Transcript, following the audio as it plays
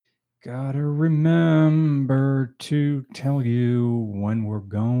Gotta remember to tell you when we're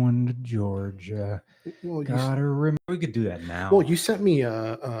going to Georgia. Well, Gotta remember. We could do that now. well, you sent me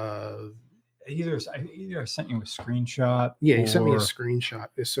either I sent you a screenshot. yeah, you sent me a or screenshot,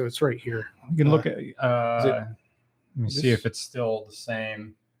 so it's right here. You can look at. it Let me see if it's still the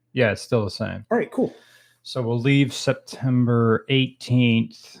same. Yeah, it's still the same. All right, cool. So we'll leave September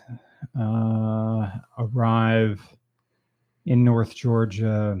 18th. Arrive in North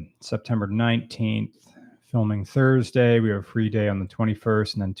Georgia September 19th. Filming Thursday. We have a free day on the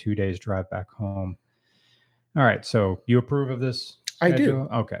 21st, and then 2 days drive back home. All right. So you approve of this schedule? I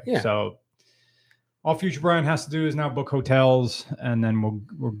do. Okay. Yeah. So all Future Brian has to do is now book hotels, and then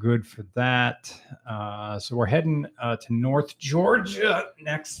we're good for that. So we're heading to North Georgia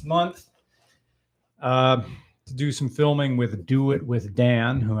next month to do some filming with Do It With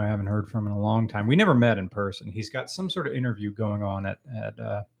Dan, who I haven't heard from in a long time. We never met in person. He's got some sort of interview going on at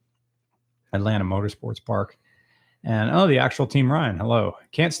Atlanta Motorsports Park. And the actual Team Ryan. Hello.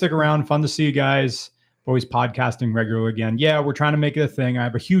 Can't stick around. Fun to see you guys. Always podcasting regularly again. Yeah, we're trying to make it a thing. I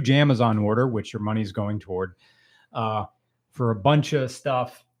have a huge Amazon order, which your money's going toward, for a bunch of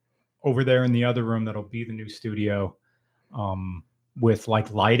stuff over there in the other room that'll be the new studio, with like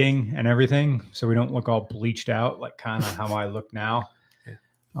lighting and everything, so we don't look all bleached out like kind of how I look now.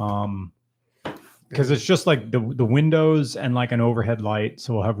 Because it's just like the windows and like an overhead light,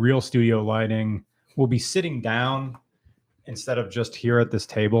 so we'll have real studio lighting. We'll be sitting down instead of just here at this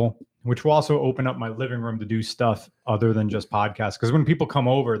table, which will also open up my living room to do stuff other than just podcasts. Because when people come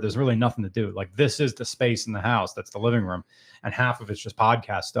over, there's really nothing to do. Like, this is the space in the house. That's the living room. And half of it's just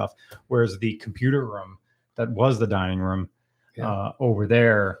podcast stuff. Whereas the computer room that was the dining room over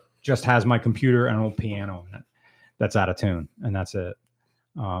there just has my computer and an old piano in it that's out of tune. And that's it.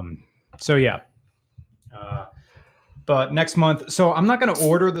 So, yeah. But next month, so I'm not going to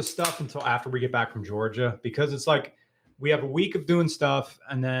order the stuff until after we get back from Georgia, because it's like we have a week of doing stuff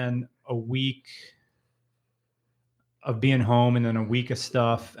and then a week of being home and then a week of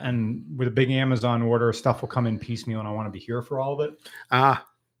stuff. And with a big Amazon order, stuff will come in piecemeal and I want to be here for all of it.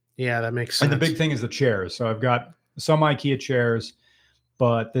 Yeah, that makes sense. And the big thing is the chairs. So I've got some IKEA chairs,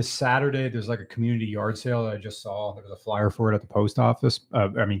 but this Saturday, there's like a community yard sale that I just saw. There was a flyer for it at the post office,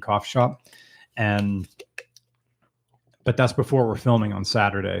 coffee shop. But that's before we're filming on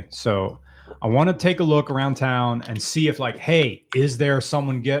Saturday. So I want to take a look around town and see if, like, hey, is there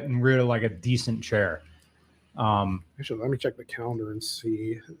someone getting rid of like a decent chair? Actually, let me check the calendar and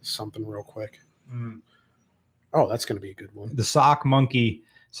see something real quick. Oh, that's going to be a good one. The Sock Monkey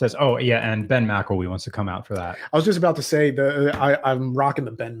says, oh, yeah, and Ben McElwee wants to come out for that. I was just about to say I'm rocking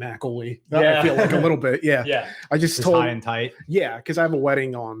the Ben McElwee. Yeah. I feel like a little bit. Yeah. Yeah. I just told high and tight. Yeah, because I have a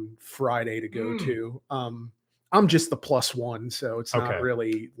wedding on Friday to go to. I'm just the plus one, so it's not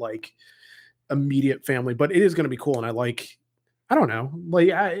really like immediate family, but it is going to be cool. And I don't know, like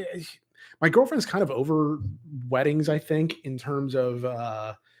my girlfriend's kind of over weddings, I think, in terms of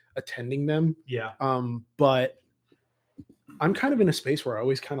attending them. Yeah. But I'm kind of in a space where I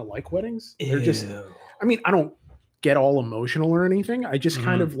always kind of like weddings. They're just, I mean, I don't get all emotional or anything. I just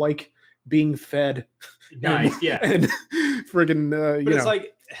kind of like being fed. Nice. And, and friggin',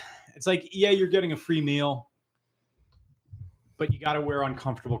 it's like, yeah, you're getting a free meal, but you got to wear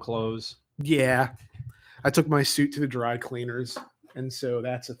uncomfortable clothes. Yeah. I took my suit to the dry cleaners, and so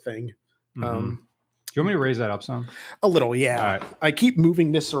that's a thing. Do you want me to raise that up some? A little, yeah. All right. I keep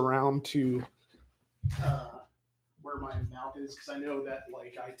moving this around to where my mouth is, because I know that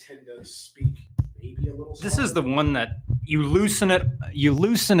I tend to speak maybe a little. This is the one that you loosen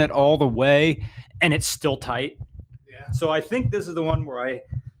it all the way, and it's still tight. Yeah. So I think this is the one where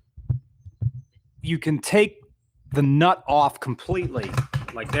you can take the nut off completely.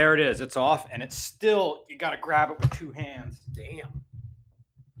 Like, there it is. It's off, and it's still, you got to grab it with two hands. Damn.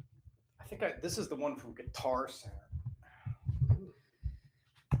 I think this is the one from Guitar Center.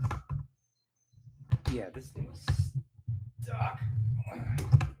 Yeah, this thing is stuck.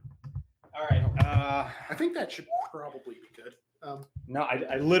 All right. I think that should probably be good. No,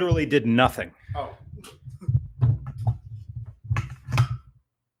 I literally did nothing. Oh.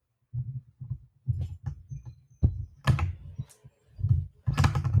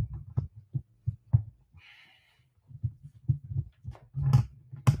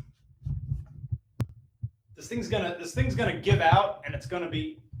 This thing's gonna give out, and it's gonna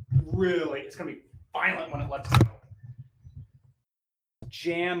be violent when it lets go.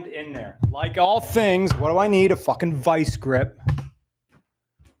 Jammed in there. Like all things, what do I need? A fucking vice grip.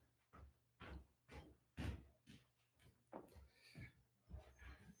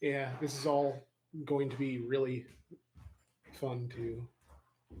 Yeah, this is all going to be really fun to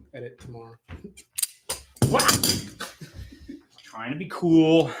edit tomorrow. Trying to be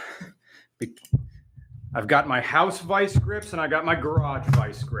cool. I've got my house vice grips and I got my garage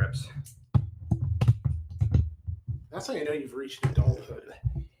vice grips. That's how you know you've reached adulthood.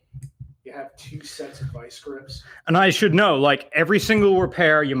 You have 2 sets of vice grips. And I should know, like every single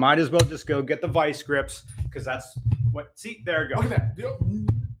repair, you might as well just go get the vice grips because that's what. See, there you go. Look at that.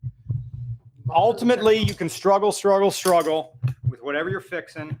 Ultimately, you can struggle with whatever you're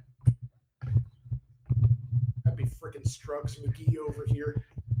fixing. That'd be freaking Strugs McGee over here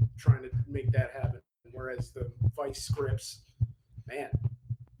trying to make that happen. Whereas the vice grips, man,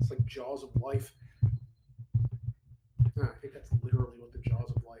 it's like jaws of life. I think that's literally what the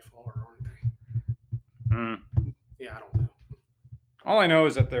jaws of life are, aren't they? Yeah, I don't know. All I know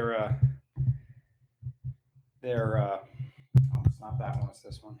is that they're oh, it's not that one, it's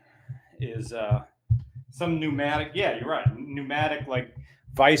this one. Is some pneumatic, yeah, you're right. Pneumatic like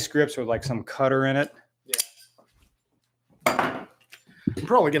vice grips with like some cutter in it. Yeah. I'm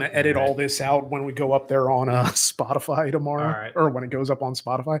probably going to edit all this out when we go up there on Spotify tomorrow, right. Or when it goes up on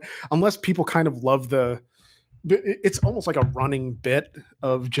Spotify, unless people kind of love it's almost like a running bit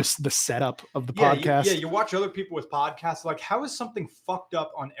of just the setup of the podcast. You watch other people with podcasts, like how is something fucked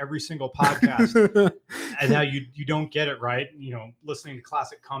up on every single podcast? And now you don't get it right. You know, listening to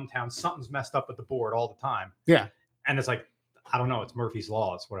Classic Cumtown, something's messed up with the board all the time. Yeah. And it's like, I don't know, it's Murphy's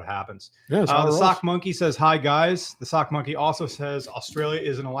Law. It's what happens. Yeah, the Sock Monkey says, hi guys. The Sock Monkey also says Australia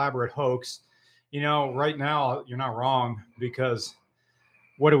is an elaborate hoax. You know, right now you're not wrong, because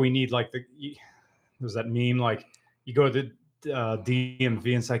what do we need? Like there's that meme, like you go to the DMV and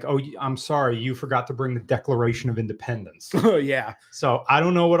it's like, oh, I'm sorry, you forgot to bring the Declaration of Independence. Oh, yeah. So I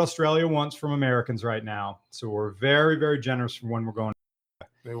don't know what Australia wants from Americans right now. So we're very, very generous for when we're going.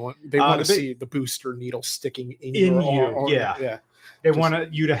 They want to see the booster needle sticking in your arm. Yeah. They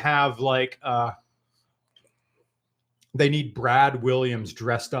want you to have like they need Brad Williams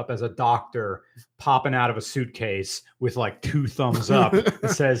dressed up as a doctor popping out of a suitcase with like 2 thumbs up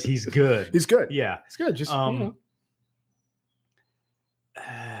that says he's good. He's good. Yeah. He's good. Just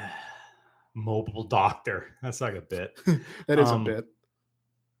mobile doctor. That's like a bit. That is a bit.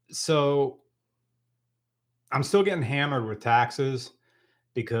 So I'm still getting hammered with taxes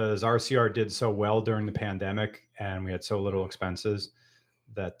because RCR did so well during the pandemic and we had so little expenses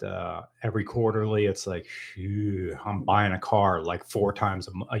that every quarterly it's like, phew, I'm buying a car like 4 times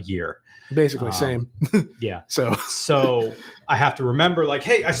a year. Basically same. Yeah. So I have to remember, like,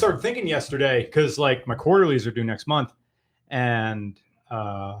 hey, I started thinking yesterday because like my quarterlies are due next month. And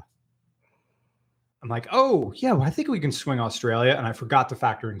I'm like, oh yeah, well, I think we can swing Australia. And I forgot to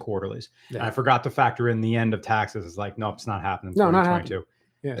factor in quarterlies. Yeah. And I forgot to factor in the end of taxes. It's like, nope, it's not happening. No, not happening.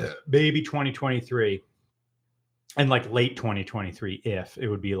 Yeah. Maybe 2023. And like late 2023, if it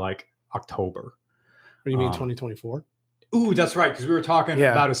would be like October. What do you mean 2024? Ooh, that's right. Because we were talking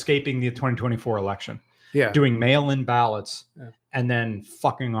about escaping the 2024 election. Yeah. Doing mail-in ballots and then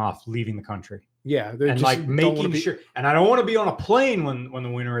fucking off, leaving the country. Yeah. And like making sure. And I don't want to be on a plane when the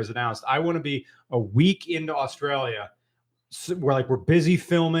winner is announced. I want to be a week into Australia where we're busy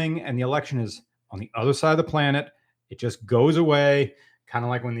filming and the election is on the other side of the planet. It just goes away. Kind of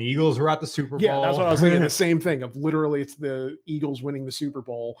like when the Eagles were at the Super Bowl. Yeah, that's what I was thinking. The same thing of literally it's the Eagles winning the Super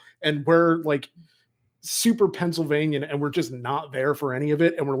Bowl and we're like super Pennsylvania and we're just not there for any of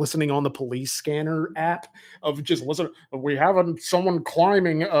it. And we're listening on the police scanner app of just listen. We have someone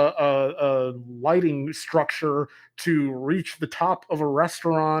climbing a lighting structure to reach the top of a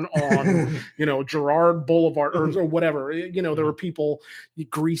restaurant on, Girard Boulevard or whatever. There were people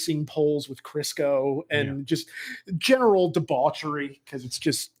greasing poles with Crisco and just general debauchery because it's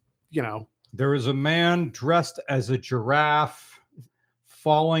just, There is a man dressed as a giraffe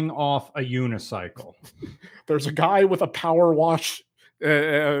falling off a unicycle. There's a guy with a power wash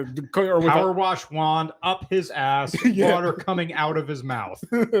wash wand up his ass, water coming out of his mouth.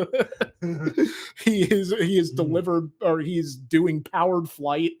 He is delivered, or he's doing powered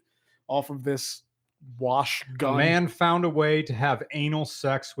flight off of this wash gun. A man found a way to have anal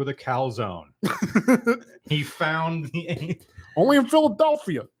sex with a calzone. He found the only in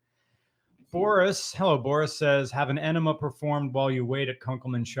Philadelphia. Boris says, have an enema performed while you wait at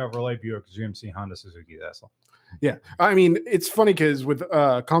Kunkelman Chevrolet, Buick, GMC, Honda, Suzuki, Tesla. Yeah. I mean, it's funny because with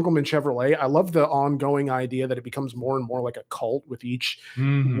Kunkelman Chevrolet, I love the ongoing idea that it becomes more and more like a cult with each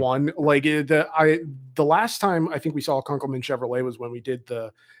one. Like the last time I think we saw Kunkelman Chevrolet was when we did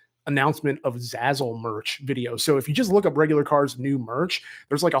the announcement of Zazzle merch video. So if you just look up Regular Cars new merch,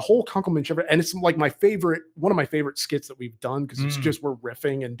 there's like a whole Kunkelman Chevrolet, and it's like one of my favorite skits that we've done because it's just we're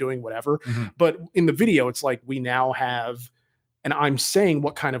riffing and doing whatever. But in the video, it's like we now have And I'm saying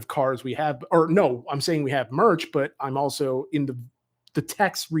what kind of cars we have, or no, I'm saying we have merch, but I'm also in the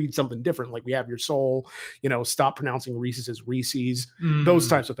text reads something different. Like we have your soul, stop pronouncing Reese's as Reese's, those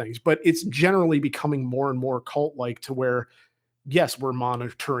types of things. But it's generally becoming more and more cult-like to where, yes, we're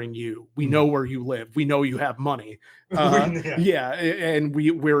monitoring you. We know where you live. We know you have money. Yeah. And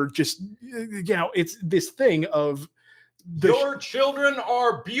we're just, it's this thing of your children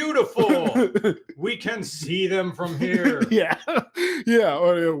are beautiful. We can see them from here. Yeah.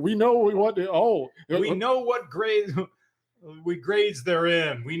 We know what. We know what grades they're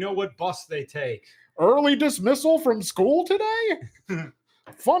in. We know what bus they take. Early dismissal from school today.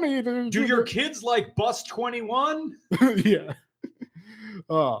 Funny. Do your kids like bus 21? Yeah.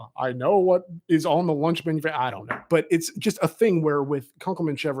 I know what is on the lunch menu. I don't know, but it's just a thing where with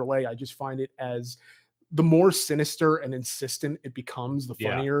Kunkelman Chevrolet, I just find it as the more sinister and insistent it becomes, the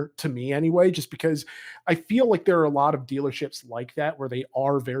funnier to me anyway, just because I feel like there are a lot of dealerships like that where they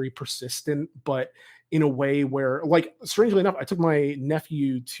are very persistent, but in a way where, like, strangely enough, I took my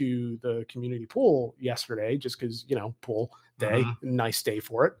nephew to the community pool yesterday just because, pool day, nice day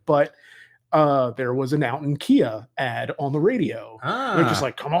for it. But there was an Out in Kia ad on the radio. They're just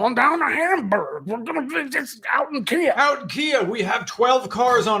like, come on down to Hamburg. We're going to visit Out in Kia. Out in Kia. We have 12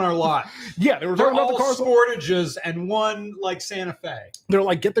 cars on our lot. Yeah. They're all Sportages and one like Santa Fe. They're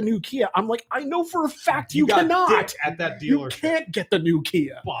like, get the new Kia. I'm like, I know for a fact you cannot. Dick at that dealership. You can't get the new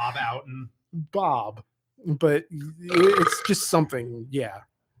Kia. Bob Outen. Bob. But it's just something. Yeah.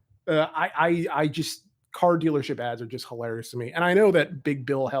 I just... car dealership ads are just hilarious to me. And I know that Big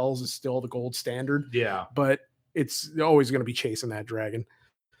Bill Hells is still the gold standard. Yeah. But it's always going to be chasing that dragon.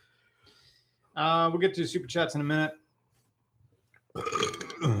 We'll get to super chats in a minute. What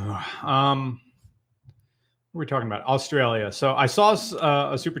are we talking about? Australia. So I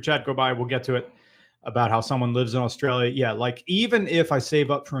saw a super chat go by. We'll get to it, about how someone lives in Australia. Yeah. Like, even if I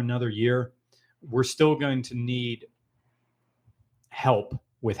save up for another year, we're still going to need help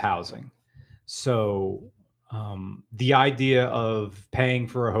with housing. So the idea of paying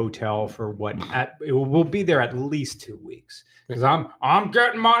for a hotel for we'll be there at least 2 weeks, because I'm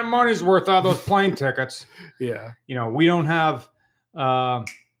getting my money's worth out of those plane tickets. Yeah. We don't have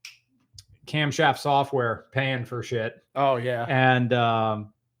camshaft software paying for shit. Oh yeah. And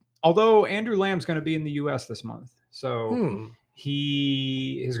although Andrew Lamb's going to be in the US this month, so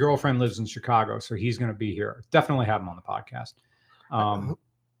his girlfriend lives in Chicago, so he's going to be here. Definitely have him on the podcast.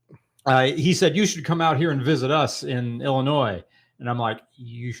 He said, you should come out here and visit us in Illinois. And I'm like,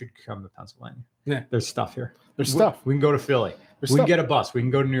 you should come to Pennsylvania. Yeah. There's stuff here. There's stuff. We can go to Philly. We can get a bus. We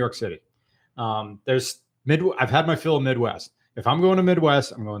can go to New York City. I've had my fill of Midwest. If I'm going to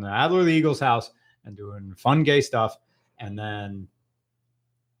Midwest, I'm going to Adler the Eagles house and doing fun gay stuff. And then,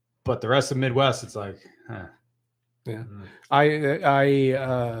 but the rest of Midwest, it's like, yeah.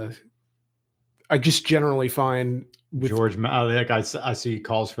 I just generally find with George, I see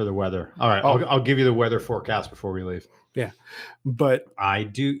calls for the weather. All right, I'll give you the weather forecast before we leave. Yeah, but I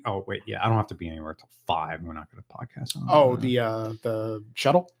do. Oh wait, yeah, I don't have to be anywhere till 5. We're not going to podcast on. The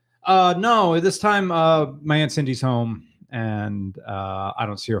shuttle. No, this time my Aunt Cindy's home, and I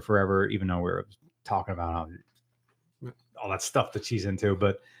don't see her forever, even though we're talking about all that stuff that she's into.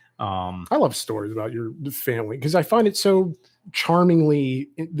 But I love stories about your family because I find it so charmingly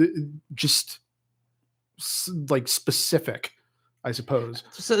just like specific, I suppose.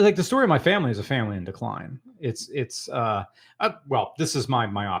 So, like, the story of my family is a family in decline. It's well, this is my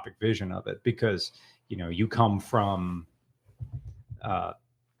myopic vision of it, because you come from I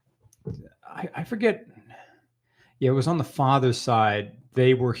forget. Yeah, it was on the father's side.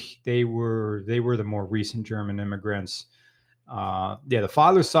 They were the more recent German immigrants. The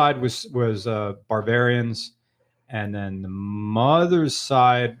father's side was Barbarians. And then the mother's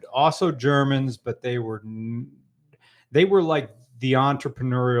side, also Germans, but they were like the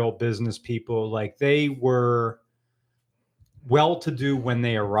entrepreneurial business people. Like, they were well-to-do when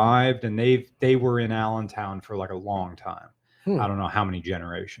they arrived, and they were in Allentown for like a long time. I don't know how many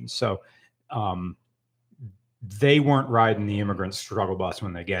generations. So they weren't riding the immigrant struggle bus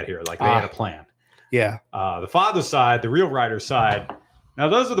when they get here. Like, they had a plan. Yeah. The father's side, the real rider's side. Now,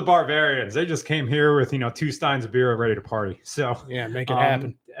 those are the Barbarians. They just came here with, 2 steins of beer ready to party. So yeah, make it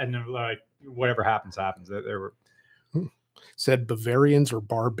happen. And they're like, whatever happens. They were said Bavarians or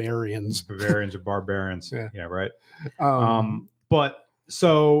Barbarians. Bavarians or Barbarians. Yeah, right. But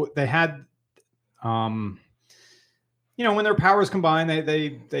so they had, when their powers combined,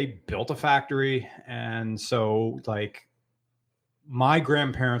 they built a factory, and so, like, my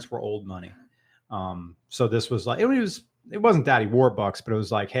grandparents were old money. So this was like, it wasn't Daddy Warbucks, but it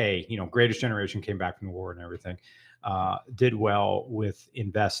was like, hey, Greatest Generation came back from the war and everything. did well with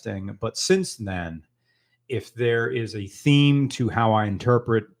investing. But since then, if there is a theme to how I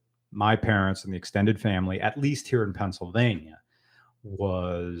interpret my parents and the extended family, at least here in Pennsylvania,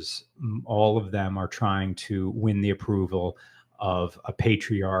 was all of them are trying to win the approval of a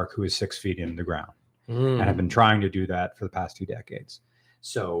patriarch who is 6 feet in the ground and have been trying to do that for the past 2 decades.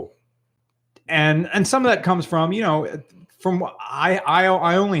 So, and some of that comes from, from I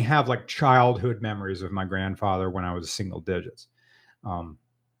only have like childhood memories of my grandfather when I was single digits.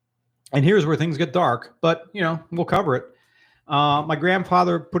 And here's where things get dark, but we'll cover it. My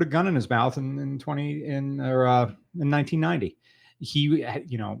grandfather put a gun in his mouth in 1990. He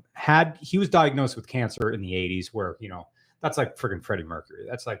he was diagnosed with cancer in the 80s, where that's like friggin' Freddie Mercury.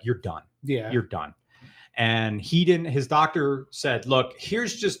 That's like, you're done. Yeah, you're done. And his doctor said, look, you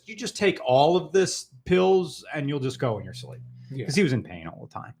just take all of this pills and you'll just go in your sleep, because he was in pain all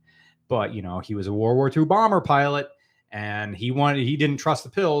the time. But he was a World War II bomber pilot. And he didn't trust the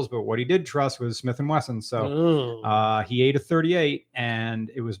pills, but what he did trust was Smith & Wesson. So he ate a 38, and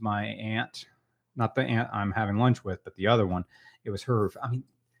it was my aunt, not the aunt I'm having lunch with, but the other one. It was her. I mean,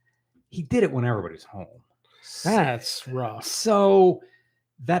 he did it when everybody's home. That's rough. So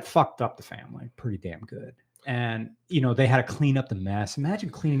that fucked up the family pretty damn good. And, they had to clean up the mess. Imagine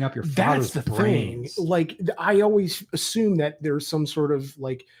cleaning up your father's brains. Thing. Like, I always assume that there's some sort of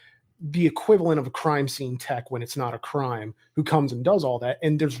like the equivalent of a crime scene tech when it's not a crime who comes and does all that.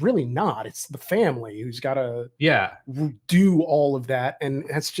 And there's really not. It's the family who's got to do all of that. And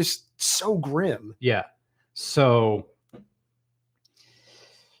that's just so grim. Yeah. So,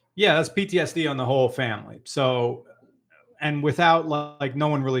 yeah, that's PTSD on the whole family. So, and without like, no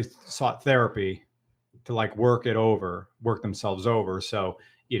one really sought therapy to like work themselves over. So,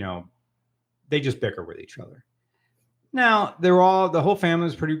 they just bicker with each other. Now, the whole family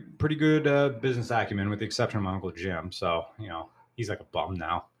is pretty good business acumen, with the exception of my Uncle Jim. So, he's like a bum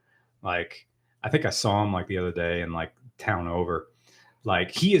now. Like, I think I saw him like the other day in like town over.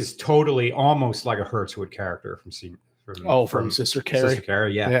 Like, he is totally almost like a Hertzwood character from Sister Carrie. Sister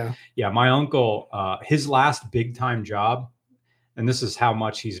Carrie, yeah. My uncle, his last big time job, and this is how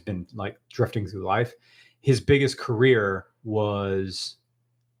much he's been like drifting through life. His biggest career was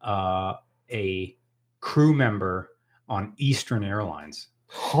a crew member on Eastern Airlines.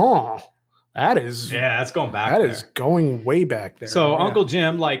 Huh. That's going back. That is going way back there. So Uncle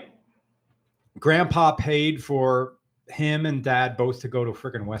Jim, like, Grandpa paid for him and Dad both to go to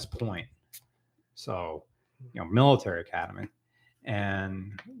freaking West Point. So, military academy.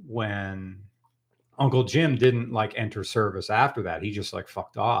 And when Uncle Jim didn't like enter service after that, he just like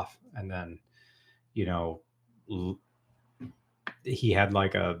fucked off. And then, he had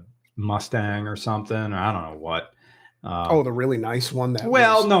like a Mustang or something, or I don't know what. The really nice one.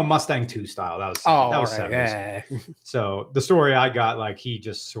 No, Mustang 2 style. That was right, 70s. yeah. So the story I got, like, he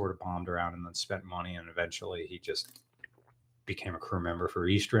just sort of bombed around and then spent money, and eventually he just became a crew member for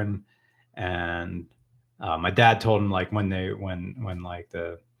Eastern. And my dad told him, like, when there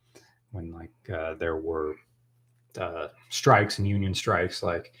were strikes and union strikes,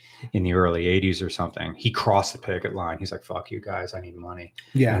 like in the early 80s or something, he crossed the picket line. He's like, "Fuck you guys, I need money."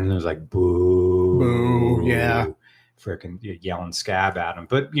 Yeah. And it was like, boo, yeah, freaking yelling scab at him.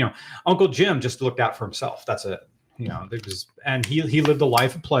 But Uncle Jim just looked out for himself. That's it. And he lived a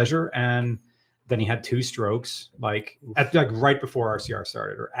life of pleasure. And then he had 2 strokes, like right before RCR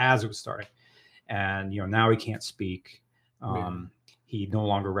started, or as it was starting. And now he can't speak. He no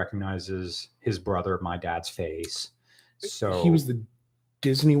longer recognizes his brother, my dad's face. So he was the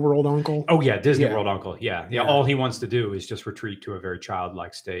Disney World uncle. Oh yeah, Disney World uncle. Yeah. All he wants to do is just retreat to a very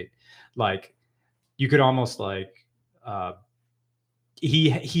childlike state. Like, you could almost like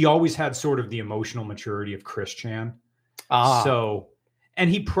he always had sort of the emotional maturity of Chris Chan. So, and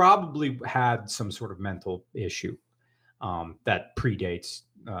he probably had some sort of mental issue that predates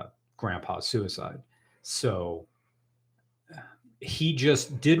Grandpa's suicide. So he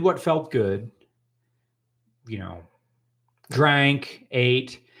just did what felt good, drank,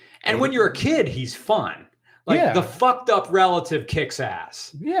 ate. And when you're a kid, he's fun. Like, the fucked up relative kicks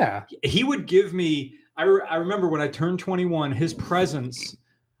ass. Yeah. He would give me, I remember when I turned 21, his presents,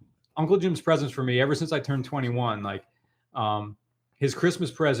 Uncle Jim's presents for me, ever since I turned 21, like, his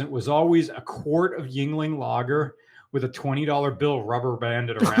Christmas present was always a quart of Yingling Lager with a $20 bill rubber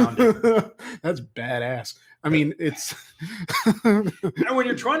banded around it. That's badass. I mean, it's and when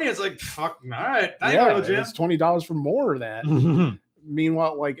you're 20, it's like, fuck, all right. It's $20 for more of that.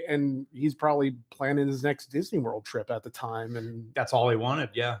 Meanwhile, like, and he's probably planning his next Disney World trip at the time, and that's all he wanted.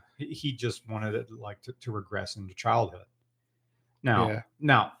 Yeah, he just wanted it, like, to regress into childhood. Now,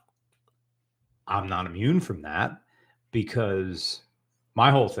 I'm not immune from that. because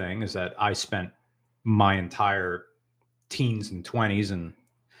my whole thing is that I spent my entire teens and 20s and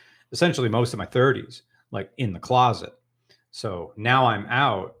essentially most of my 30s like in the closet. So now I'm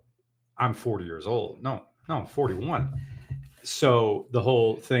out. I'm 40 years old. No, I'm 41. So the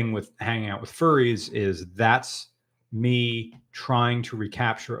whole thing with hanging out with furries is that's me trying to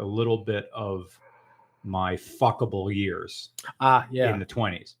recapture a little bit of my fuckable years in the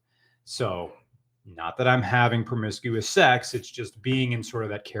 20s. So not that I'm having promiscuous sex, it's just being in sort of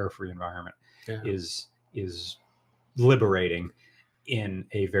that carefree environment is liberating in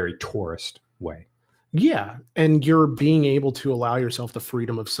a very tourist way. Yeah. And you're being able to allow yourself the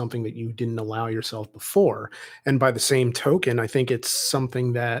freedom of something that you didn't allow yourself before. And by the same token, I think it's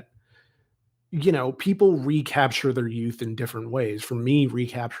something that, you know, people recapture their youth in different ways. For me,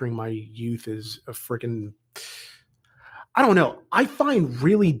 recapturing my youth is a freaking, I don't know. I find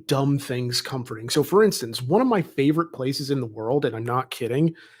really dumb things comforting. So, for instance, one of my favorite places in the world, and I'm not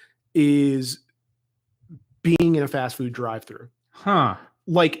kidding, is being in a fast food drive-thru. Huh.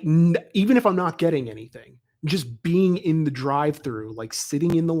 Like, even if I'm not getting anything, just being in the drive-thru, like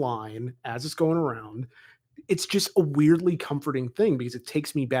sitting in the line as it's going around, it's just a weirdly comforting thing because it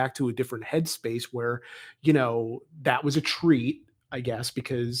takes me back to a different headspace where, you know, that was a treat, I guess,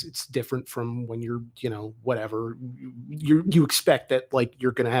 because it's different from when you're, you know, whatever you expect that like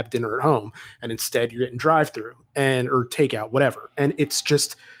you're going to have dinner at home and instead you're getting drive-thru and or takeout, whatever. And it's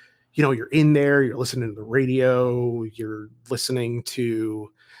just, you know, you're in there, you're listening to the radio, you're listening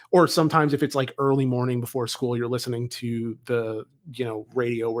to, or sometimes if it's like early morning before school, you're listening to the, you know,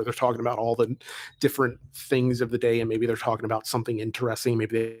 radio where they're talking about all the different things of the day. And maybe they're talking about something interesting.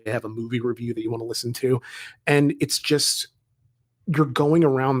 Maybe they have a movie review that you want to listen to. And it's just, you're going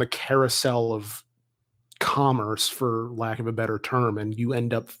around the carousel of commerce, for lack of a better term, and you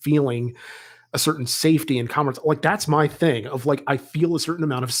end up feeling a certain safety in commerce. Like that's my thing of like, I feel a certain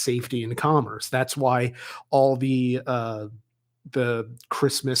amount of safety in commerce. That's why all the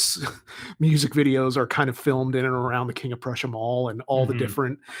Christmas music videos are kind of filmed in and around the King of Prussia Mall and all the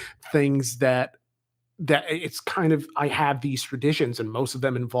different things that it's kind of, I have these traditions and most of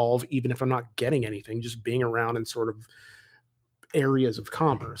them involve, even if I'm not getting anything, just being around in sort of areas of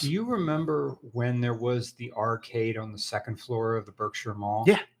commerce. Do you remember when there was the arcade on the second floor of the Berkshire Mall?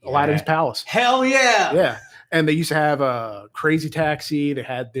 Yeah. Aladdin's Palace. Hell yeah. Yeah. And they used to have a Crazy Taxi. They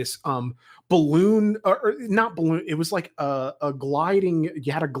had this balloon, or not balloon. It was like a gliding.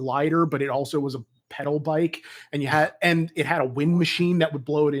 You had a glider, but it also was a pedal bike, and it had a wind machine that would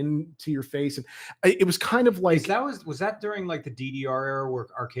blow it into your face. And it was kind of like was that during like the DDR era where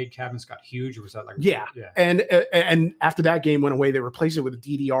arcade cabinets got huge, or was that like yeah. And after that game went away, they replaced it with a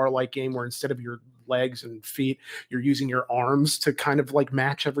DDR like game where instead of your legs and feet, you're using your arms to kind of like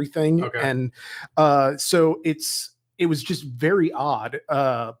match everything. Okay. And so it was just very odd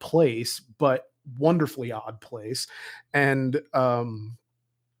place, but wonderfully odd place. And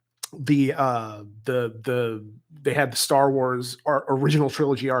they had the Star Wars original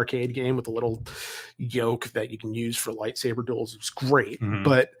trilogy arcade game with a little yoke that you can use for lightsaber duels. It was great.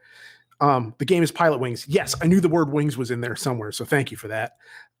 But the game is Pilot Wings. Yes, I knew the word wings was in there somewhere, so thank you for that.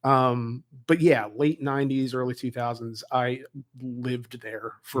 But yeah, late 90s, early 2000s, I lived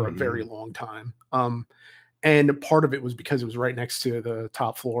there for a very long time. And part of it was because it was right next to the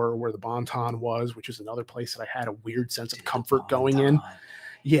top floor where the Bon-Ton was, which is another place that I had a weird sense of comfort going in.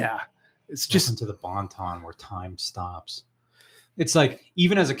 Yeah. It's just into the Bon-Ton where time stops. It's like,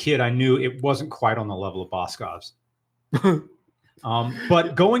 even as a kid, I knew it wasn't quite on the level of Boscov's.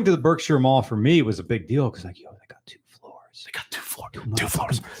 But going to the Berkshire Mall for me was a big deal because like, yo, they got 2 floors. They got 2 floors. 2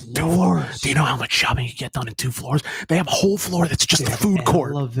 floors. 2 floors. Do you know how much shopping you get done in 2 floors? They have a whole floor that's just a food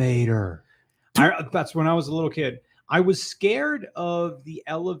court. Elevator. That's when I was a little kid. I was scared of the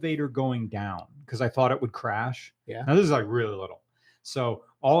elevator going down because I thought it would crash. Yeah. Now this is like really little. So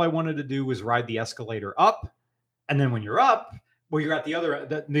all I wanted to do was ride the escalator up. And then when you're up, well, you're at the other,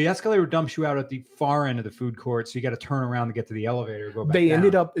 the escalator dumps you out at the far end of the food court. So you got to turn around to get to the elevator. Go back they down.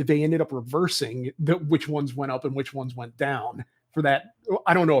 ended up reversing which ones went up and which ones went down for that.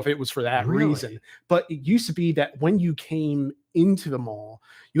 I don't know if it was for that reason, but it used to be that when you came into the mall,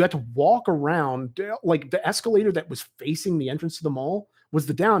 you had to walk around, like the escalator that was facing the entrance to the mall was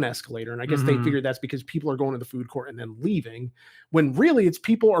the down escalator. And I guess they figured that's because people are going to the food court and then leaving, when really it's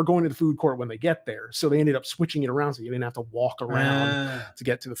people are going to the food court when they get there. So they ended up switching it around so you didn't have to walk around to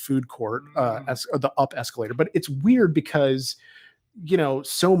get to the food court, the up escalator. But it's weird because, you know,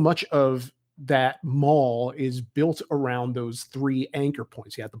 so much of that mall is built around those 3 anchor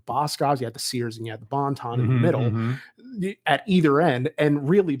points. You have the Boscov's, you have the Sears, and you have the Bon-Ton in the middle at either end. And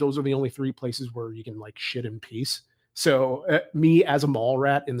really, those are the only 3 places where you can like shit in peace. So me as a mall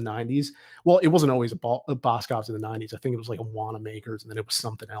rat in the 90s, well, it wasn't always a Boscov's in the 90s. I think it was like a Wanamaker's and then it was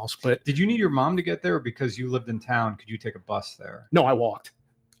something else. But did you need your mom to get there, or because you lived in town, could you take a bus there? No, I walked.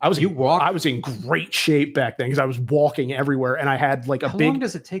 I was in great shape back then because I was walking everywhere, and I had like How long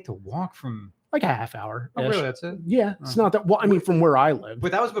does it take to walk from? Like a half hour. Oh, really? That's it? Yeah, it's not that. Well, I mean, from where I live.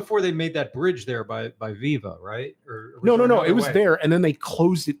 But that was before they made that bridge there by Viva, right? Or no. It was there, and then they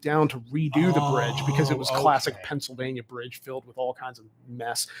closed it down to redo the bridge because it was classic Pennsylvania bridge filled with all kinds of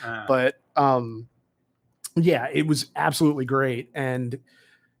mess. But yeah, it was absolutely great. And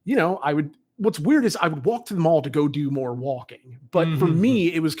what's weird is I would walk to the mall to go do more walking. But for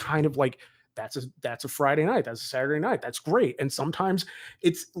me, it was kind of like, that's a Friday night, that's a Saturday night, that's great. And sometimes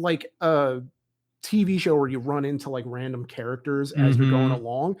it's like a TV show where you run into like random characters as you're going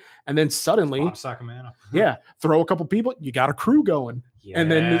along, and then suddenly throw a couple people, you got a crew going.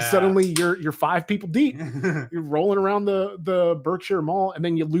 And then suddenly you're 5 people deep. You're rolling around the Berkshire Mall, and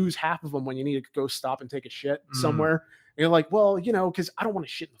then you lose half of them when you need to go stop and take a shit somewhere. And you're like, well, because I don't want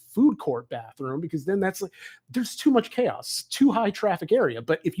to shit in the food court bathroom, because then that's like, there's too much chaos, too high traffic area.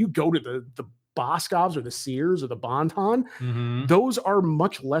 But if you go to the Boscov's or the Sears or the Bon-Ton, those are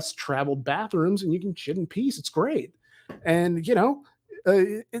much less traveled bathrooms, and you can shit in peace. It's great. And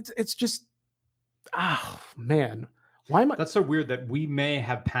it's just, man, why am I? That's so weird that we may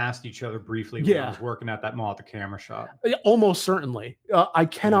have passed each other briefly when I was working at that mall at the camera shop. Almost certainly. I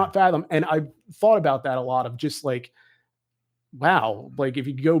cannot fathom. And I've thought about that a lot, of just like, wow, like if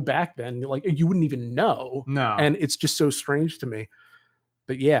you go back then, like you wouldn't even know. No. And it's just so strange to me.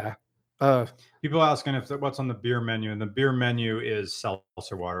 But yeah. People asking what's on the beer menu, and the beer menu is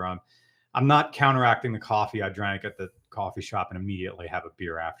seltzer water. I'm not counteracting the coffee I drank at the coffee shop and immediately have a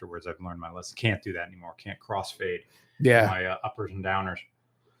beer afterwards. I've learned my lesson. Can't do that anymore. Can't crossfade my uppers and downers.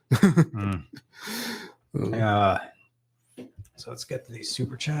 So let's get to these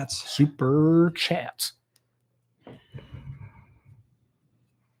super chats. Super chats.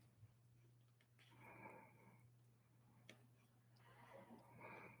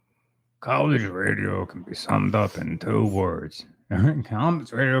 College radio can be summed up in 2 words.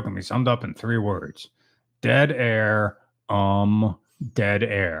 College radio can be summed up in 3 words. Dead air, dead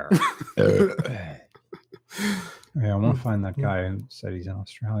air. Yeah, I want to find that guy who said he's in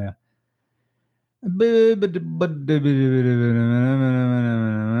Australia. The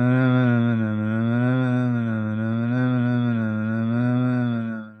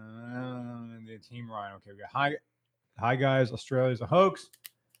team Ryan. Okay, we got hi guys. Australia's a hoax.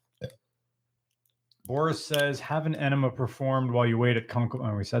 Boris says, have an enema performed while you wait at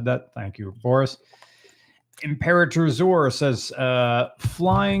Oh, we said that. Thank you, Boris. Imperator Zor says,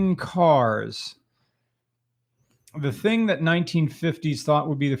 flying cars. The thing that 1950s thought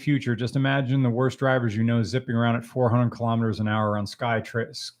would be the future. Just imagine the worst drivers zipping around at 400 kilometers an hour on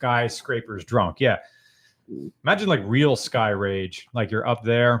skyscrapers drunk. Yeah. Imagine like real sky rage. Like you're up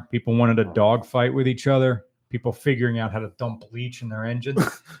there. People wanted a dogfight with each other. People figuring out how to dump bleach in their engines.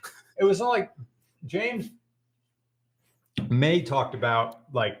 It was like James May talked about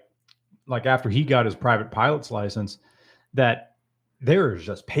like after he got his private pilot's license, that there is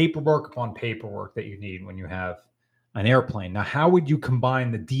just paperwork upon paperwork that you need when you have an airplane. Now, how would you combine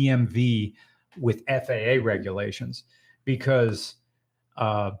the DMV with FAA regulations? Because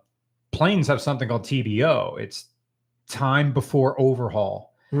planes have something called TBO. It's time before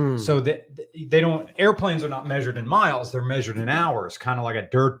overhaul. So that they don't, airplanes are not measured in miles, they're measured in hours, kind of like a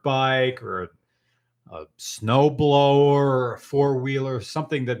dirt bike or a snow blower or a 4-wheeler,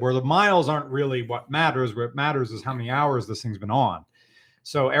 something where the miles aren't really what matters. What matters is how many hours this thing's been on.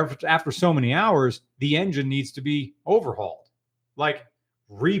 So after so many hours, the engine needs to be overhauled, like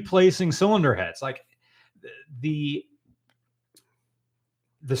replacing cylinder heads. Like the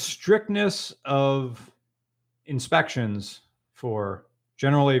strictness of inspections for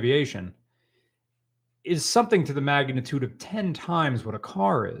general aviation is something to the magnitude of 10 times what a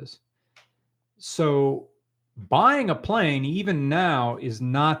car is. So buying a plane, even now, is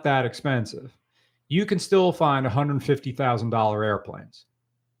not that expensive. You can still find $150,000 airplanes.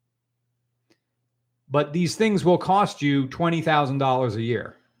 But these things will cost you $20,000 a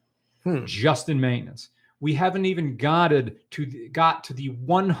year just in maintenance. We haven't even got to the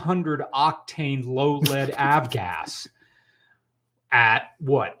 100 octane low lead avgas at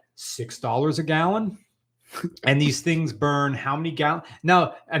what, $6 a gallon? And these things burn how many gallons?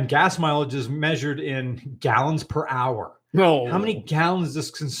 Now, and gas mileage is measured in gallons per hour. No. How many gallons does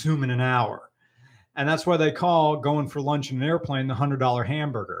this consume in an hour? And that's why they call going for lunch in an airplane the $100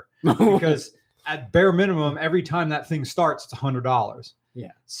 hamburger. Because at bare minimum, every time that thing starts, it's $100.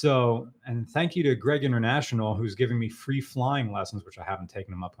 Yeah. So, and thank you to Greg International, who's giving me free flying lessons, which I haven't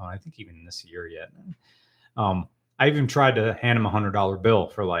taken him up on, I think even this year yet. I even tried to hand him $100 bill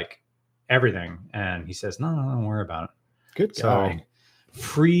for like everything. And he says, no, don't worry about it. Good guy. So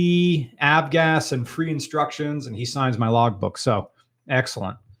free Abgas and free instructions. And he signs my logbook. So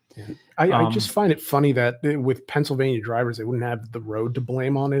excellent. Yeah. I just find it funny that with Pennsylvania drivers, they wouldn't have the road to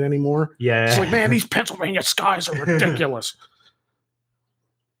blame on it anymore. Yeah. It's like, man, these Pennsylvania skies are ridiculous.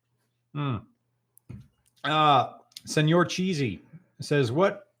 Senor Cheesy says,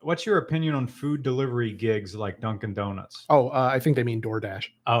 what's your opinion on food delivery gigs like Dunkin' Donuts? Oh, I think they mean DoorDash.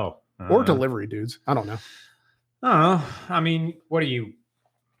 Oh. Or delivery dudes. I don't know. I mean, what are you?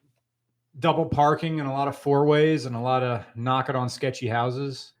 Double parking and a lot of four ways and a lot of knock it on sketchy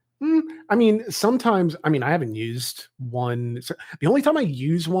houses? I mean, sometimes, I haven't used one. The only time I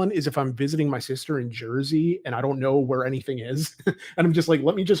use one is if I'm visiting my sister in Jersey and I don't know where anything is. And I'm just like,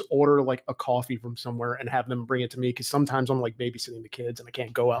 let me just order like a coffee from somewhere and have them bring it to me. Cause sometimes I'm like babysitting the kids and I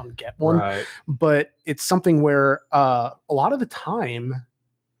can't go out and get one. Right. But it's something where a lot of the time,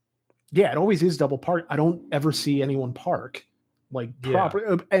 yeah, it always is double park. I don't ever see anyone park like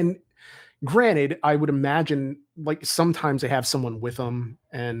properly. And granted, I would imagine like sometimes they have someone with them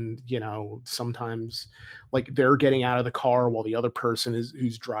and, sometimes like they're getting out of the car while the other person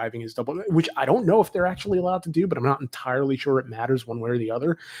who's driving is double, which I don't know if they're actually allowed to do, but I'm not entirely sure it matters one way or the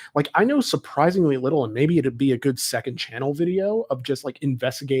other. Like I know surprisingly little, and maybe it'd be a good second channel video of just like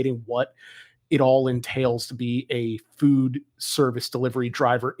investigating what it all entails to be a food service delivery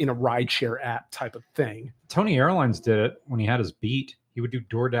driver in a rideshare app type of thing. Tony Airlines did it when he had his Beat. He would do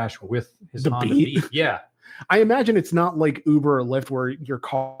DoorDash with his the Honda Beat. Yeah. I imagine it's not like Uber or Lyft where your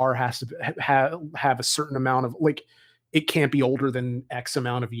car has to have a certain amount of like, it can't be older than X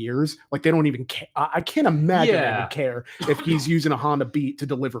amount of years. Like they don't even care. I can't imagine they would care if he's using a Honda Beat to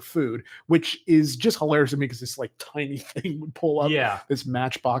deliver food, which is just hilarious to me because this like tiny thing would pull up this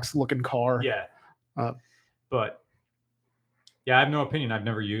Matchbox looking car. Yeah. But yeah, I have no opinion. I've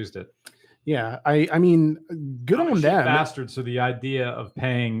never used it. Yeah. I mean, good on them. Bastard. So the idea of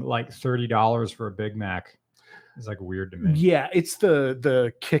paying like $30 for a Big Mac is like weird to me. Yeah. It's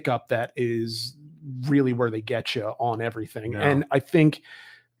the kick up that is really where they get you on everything. Yeah. And I think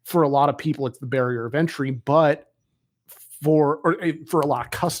for a lot of people, it's the barrier of entry, but for a lot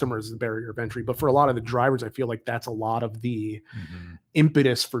of customers, the barrier of entry, but for a lot of the drivers, I feel like that's a lot of the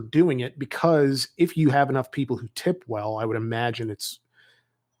impetus for doing it, because if you have enough people who tip well, I would imagine it's,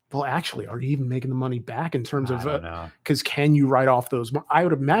 well, actually, are you even making the money back in terms of, because can you write off those? I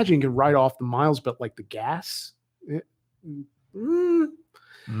would imagine you can write off the miles, but like the gas, I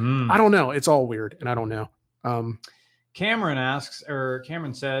don't know. It's all weird. And I don't know.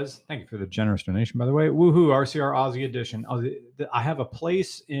 Cameron says, thank you for the generous donation, by the way. Woohoo, RCR Aussie edition. I have a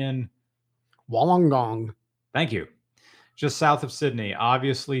place in Wollongong. Thank you. Just south of Sydney.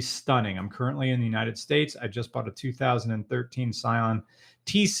 Obviously stunning. I'm currently in the United States. I just bought a 2013 Scion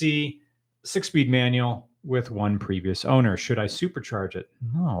TC 6-speed manual with one previous owner. Should I supercharge it?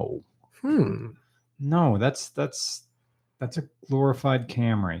 No. No, that's a glorified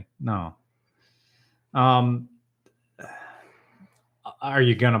Camry. No. Are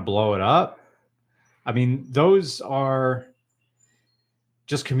you going to blow it up? I mean, those are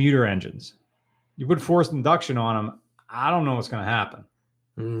just commuter engines. You put forced induction on them, I don't know what's going to happen.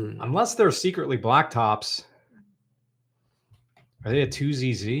 Unless they're secretly blacktops. Are they a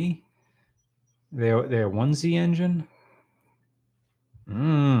 2ZZ? They're a 1Z engine?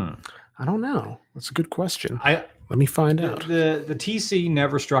 I don't know. That's a good question. Let me find out. The TC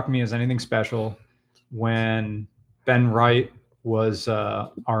never struck me as anything special. When Ben Wright was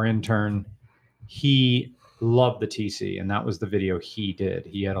our intern, he loved the TC, and that was the video he did.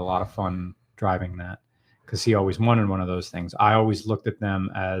 He had a lot of fun driving that because he always wanted one of those things. I always looked at them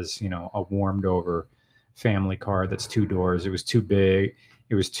as, a warmed over family car that's 2 doors. It was too big.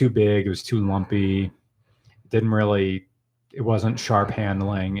 It was too lumpy. It wasn't sharp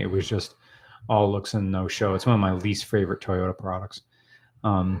handling. It was just all looks and no show. It's one of my least favorite Toyota products.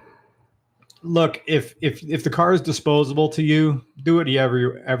 Look, if the car is disposable to you, do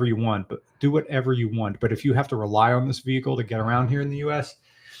whatever you want, but do whatever you want. But if you have to rely on this vehicle to get around here in the US,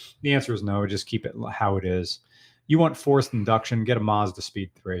 the answer is no. Just keep it how it is. You want forced induction, get a Mazda Speed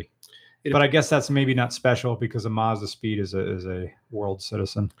 3. But I guess that's maybe not special because a Mazda Speed is a world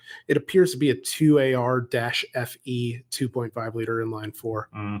citizen. It appears to be a 2AR-FE 2.5 liter inline 4.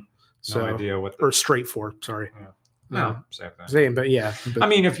 No idea what or straight 4. Sorry. Yeah. No, same, but yeah. I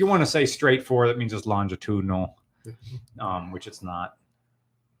mean, if you want to say straight 4, that means it's longitudinal, which it's not.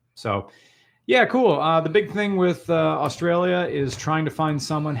 So, Yeah, cool. The big thing with Australia is trying to find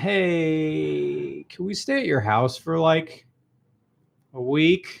someone. Hey, can we stay at your house for like a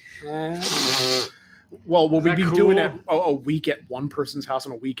week? Well, will Is we that be cool? doing it a week at one person's house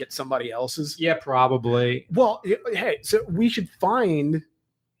and a week at somebody else's? Yeah, probably. Well, hey, so we should find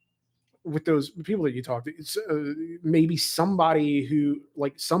with those people that you talked to, maybe somebody who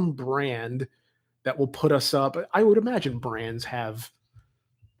like some brand that will put us up. I would imagine brands have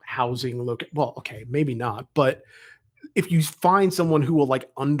housing look. Well, okay, maybe not, but if you find someone who will like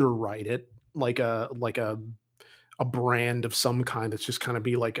underwrite it, like a brand of some kind that's just kind of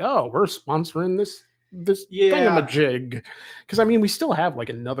be like, oh, we're sponsoring this thingamajig. Because I mean, we still have like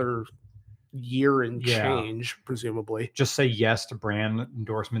another year and change, presumably. Just say yes to brand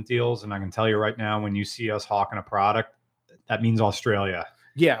endorsement deals, and I can tell you right now, when you see us hawking a product, that means Australia.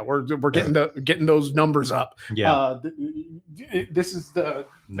 Yeah, we're getting those numbers up. Yeah. This is the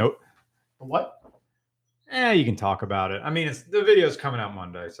nope. What? You can talk about it. I mean, the video's coming out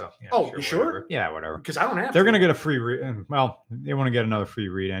Monday, so yeah. Oh, you sure? Whatever. Yeah, whatever. Because I don't have. They're gonna get a free read. Well, they want to get another free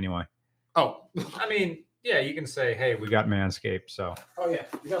read anyway. Oh, I mean, yeah, you can say, hey, we got Manscaped, so. Oh yeah,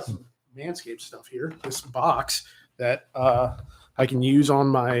 we got some Manscaped stuff here. This box that I can use on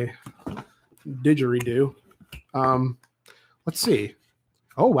my didgeridoo. Let's see.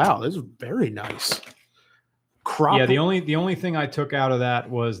 Oh wow, this is very nice. Crop. Yeah, the only thing I took out of that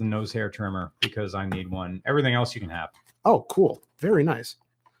was the nose hair trimmer because I need one. Everything else you can have. Oh, cool. Very nice.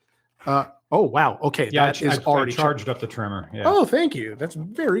 Oh wow. Okay, yeah, that is already charged up the trimmer. Yeah. Oh, thank you. That's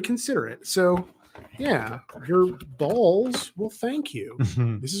very considerate. So, yeah, your balls will thank you.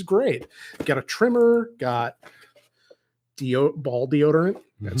 This is great. Got a trimmer. Got ball deodorant.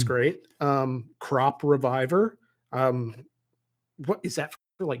 That's great. Crop reviver. What is that for?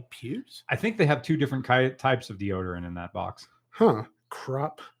 Like pubes? I think they have two different types of deodorant in that box. Huh.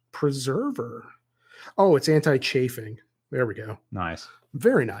 Crop preserver. Oh, it's anti-chafing. There we go. Nice.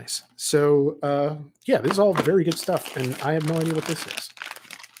 Very nice. So, yeah, this is all very good stuff, and I have no idea what this is.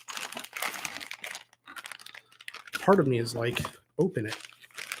 Part of me is like, open it.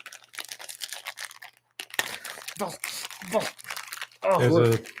 There's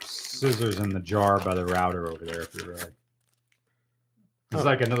a scissors in the jar by the router over there if you're ready. It's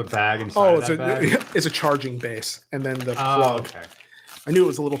like another bag inside of that bag. It's a charging base, and then the plug. Okay. I knew it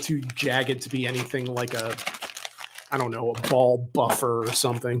was a little too jagged to be anything like I don't know, a ball buffer or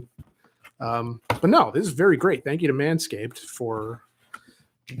something. But no, this is very great. Thank you to Manscaped for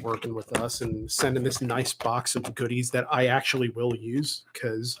working with us and sending this nice box of goodies that I actually will use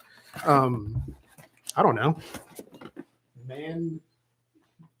because, I don't know, man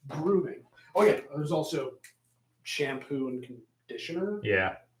grooming. Oh yeah, there's also shampoo and conditioner.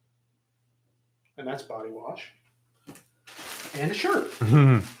 Yeah. And that's body wash. And a shirt.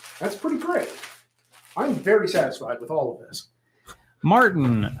 That's pretty great. I'm very satisfied with all of this.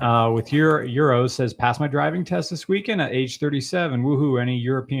 Martin with your Euro says, pass my driving test this weekend at age 37. Woohoo. Any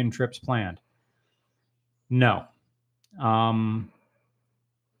European trips planned? No.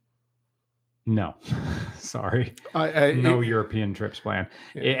 No. Sorry. No European trips planned.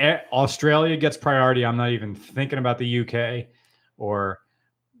 Yeah. Australia gets priority. I'm not even thinking about the UK or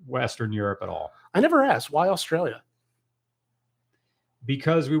Western Europe at all. I never asked why Australia.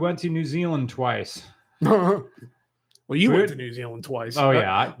 Because we went to New Zealand twice. Well, you went to New Zealand twice. Oh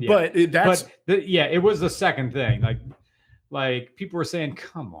yeah, but it was the second thing. Like people were saying,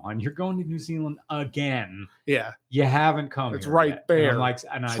 "Come on, you're going to New Zealand again." Yeah, you haven't come. It's right yet. there.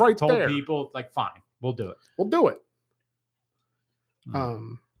 And I told people, like, fine, we'll do it. We'll do it.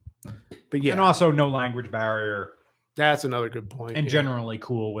 But yeah, and also no language barrier. That's another good point. And generally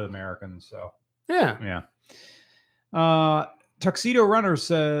cool with Americans. So yeah. Tuxedo Runner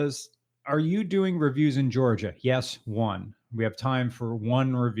says, are you doing reviews in Georgia? Yes, one. We have time for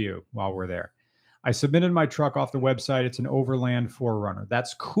one review while we're there. I submitted my truck off the website. It's an Overland 4Runner.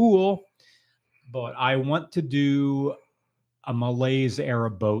 That's cool, but I want to do a Malaise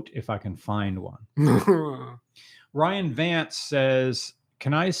era boat if I can find one. Ryan Vance says,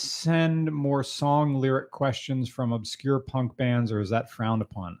 can I send more song lyric questions from obscure punk bands, or is that frowned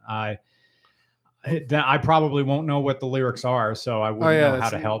upon? I probably won't know what the lyrics are, so I wouldn't know how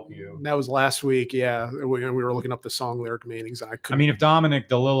to help you. That was last week. Yeah, we were looking up the song lyric meanings. I mean, if Dominic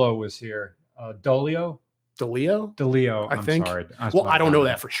DeLillo was here, DeLeo, I think. Sorry. Well, I don't know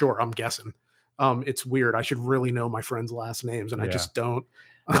that for sure. I'm guessing. It's weird. I should really know my friends' last names, and I just don't.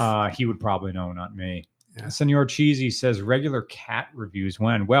 He would probably know, not me. Yeah. Senor Cheesy says regular cat reviews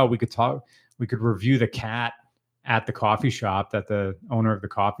when? Well, we could review the cat at the coffee shop that the owner of the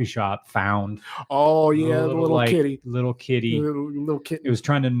coffee shop found. Oh yeah, the little like, kitty. Little kitty. Little kitten. It was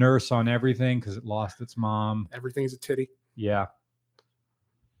trying to nurse on everything because it lost its mom. Everything's a titty. Yeah.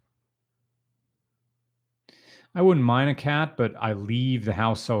 I wouldn't mind a cat, but I leave the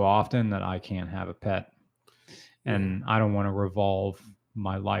house so often that I can't have a pet. And I don't want to revolve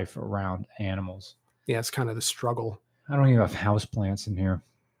my life around animals. Yeah, it's kind of the struggle. I don't even have houseplants in here.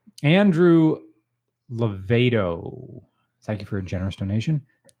 Andrew Levato, thank you for a generous donation.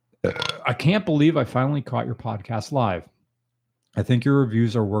 I can't believe I finally caught your podcast live. I think your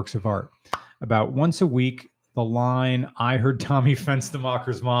reviews are works of art. About once a week, the line, I heard Tommy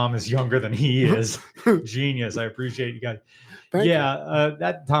Fenstermacher's mom is younger than he is. Genius. I appreciate you guys. Thank you.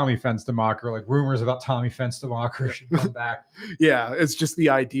 That Tommy Fenstermacher, like rumors about Tommy Fenstermacher should come back. Yeah, it's just the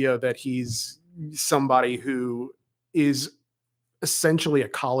idea that he's somebody who is essentially a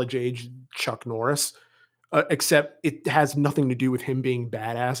college-age Chuck Norris, except it has nothing to do with him being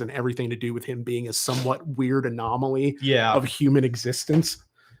badass and everything to do with him being a somewhat weird anomaly of human existence.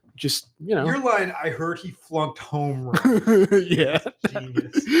 Just, Your line, I heard he flunked home. Yeah.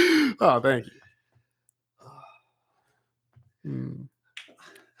 Genius. Oh, thank you.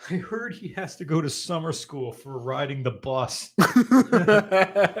 I heard he has to go to summer school for riding the bus.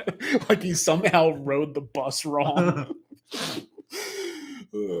 Like he somehow rode the bus wrong.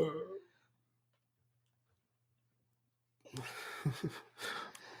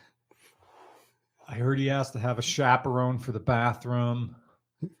 I heard he has to have a chaperone for the bathroom.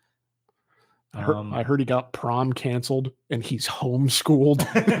 I heard he got prom canceled and he's homeschooled.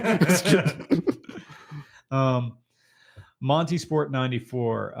 Monty Sport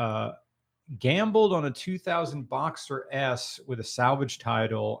 94 gambled on a 2000 Boxer S with a salvage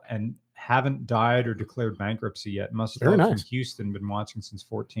title and haven't died or declared bankruptcy yet. Must have from Houston, been watching since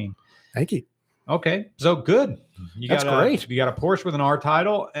 14. Thank you. Okay, so good. That's great. You got a Porsche with an R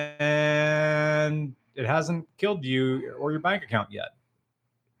title and it hasn't killed you or your bank account yet.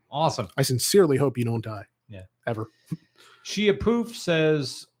 Awesome. I sincerely hope you don't die. Yeah. Ever. Shia Poof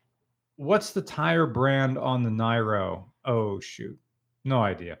says, what's the tire brand on the Nairo? Oh, shoot. No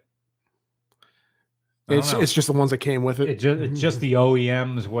idea. It's just the ones that came with it. It's just the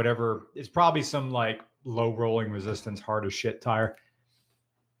OEMs, whatever. It's probably some like low rolling resistance, hard as shit tire.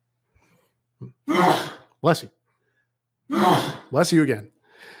 Bless you. Bless you again.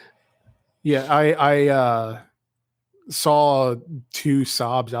 Yeah, I saw 2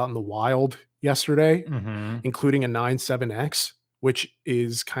 Saabs out in the wild yesterday, including a 97X, which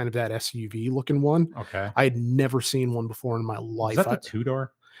is kind of that SUV looking one. Okay. I had never seen one before in my life. Is that the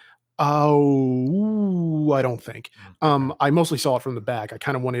 2-door? Oh, I don't think. I mostly saw it from the back. I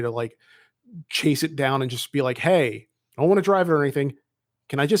kind of wanted to like chase it down and just be like, hey, I don't want to drive it or anything.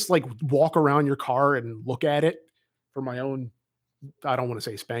 Can I just like walk around your car and look at it for my own, I don't want to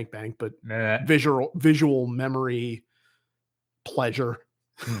say spank bank, but visual memory pleasure.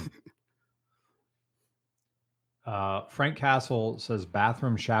 Frank Castle says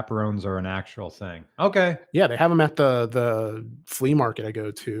bathroom chaperones are an actual thing. Okay. Yeah, they have them at the flea market I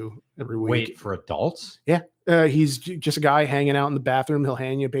go to every week. Wait, for adults? Yeah. He's just a guy hanging out in the bathroom. He'll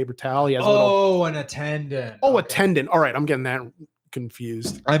hand you a paper towel. He has an attendant. Oh, okay. Attendant. All right, I'm getting that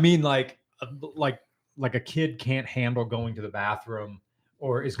confused. I mean, like a kid can't handle going to the bathroom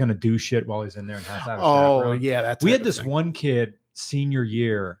or is going to do shit while he's in there and has to have a chaperone. Yeah, we had this one kid senior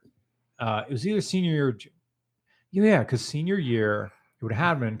year. It was either senior year. Yeah, because senior year it would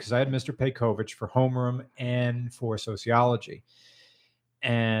have been because I had Mr. Pejkovic for homeroom and for sociology,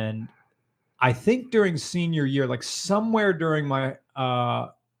 and I think during senior year, like somewhere during my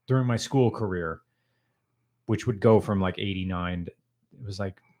school career, which would go from like 89, it was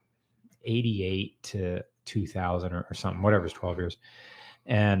like 88 to 2000 or something, whatever, it's 12 years.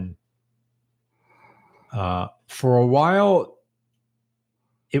 And for a while,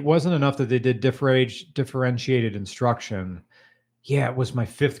 it wasn't enough that they did differentiated instruction. Yeah, it was my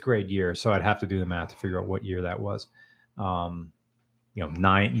 5th grade year, so I'd have to do the math to figure out what year that was.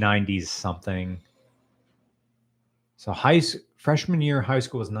 90s something. So freshman year high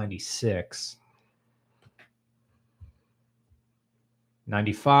school was 96.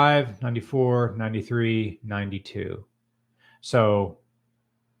 95, 94, 93, 92. So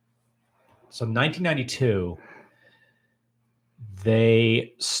 1992,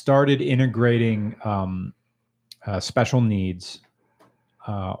 they started integrating special needs,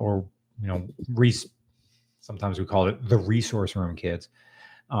 or sometimes we call it the resource room kids,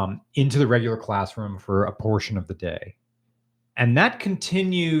 into the regular classroom for a portion of the day. And that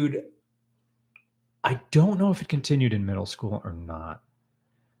continued. I don't know if it continued in middle school or not.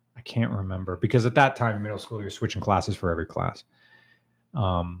 I can't remember because at that time in middle school, you're switching classes for every class.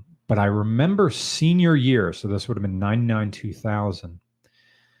 But I remember senior year, so this would have been 99, 2000,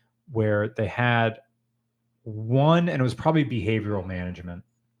 where they had one, and it was probably behavioral management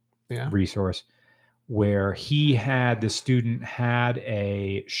resource, where the student had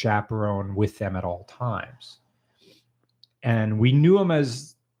a chaperone with them at all times. And we knew him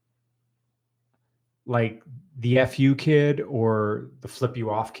as like the FU kid or the flip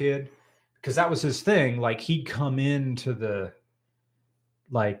you off kid, because that was his thing. Like he'd come into the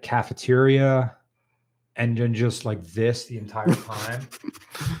like cafeteria and then just like this the entire time.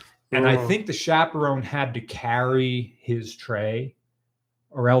 And I think the chaperone had to carry his tray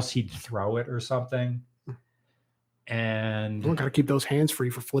or else he'd throw it or something. And you gotta keep those hands free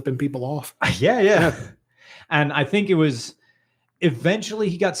for flipping people off. Yeah. And I think it was eventually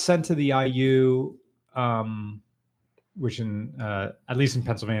he got sent to the IU, which at least in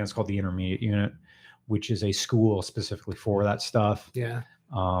Pennsylvania is called the intermediate unit, which is a school specifically for that stuff. Yeah.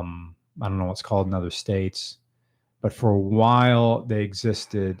 I don't know what's called in other states, but for a while they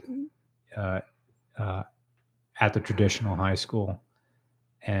existed at the traditional high school.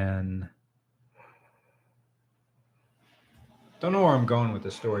 And don't know where I'm going with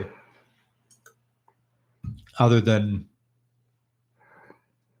this story, other than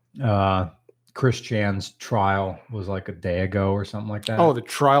Chris Chan's trial was like a day ago or something like that. Oh, the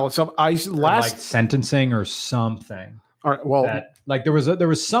trial itself. Like sentencing or something. All right. Well, like there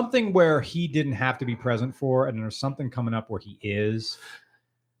was something where he didn't have to be present for, and there's something coming up where he is.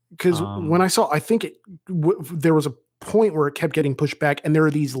 Because when I saw, I think there was a point where it kept getting pushed back, and there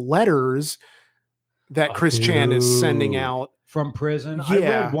are these letters that Chris Chan is sending out from prison. Yeah, I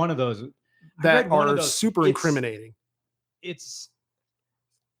read one of those that are super incriminating. It's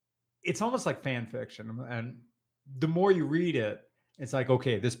almost like fan fiction, and the more you read it, it's like,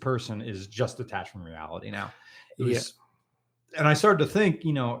 okay, this person is just detached from reality now. And I started to think,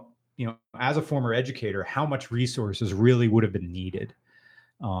 you know, as a former educator, how much resources really would have been needed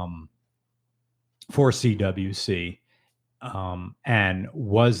for CWC, and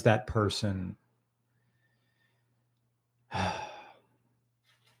was that person?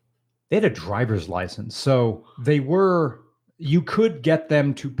 They had a driver's license, so you could get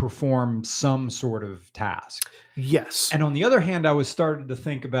them to perform some sort of task. Yes. And on the other hand, I was starting to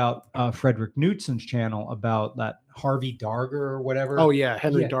think about Frederick Knutson's channel about that Harvey Darger or whatever. Oh yeah,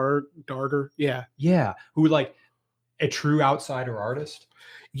 Henry Darger. Yeah. Yeah, who like a true outsider artist.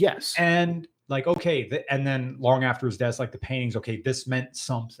 Yes. And like, okay, and then long after his death, like the paintings, okay, this meant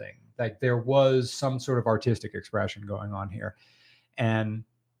something. Like there was some sort of artistic expression going on here. And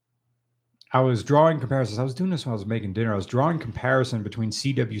I was drawing comparisons. I was doing this when I was making dinner. I was drawing comparison between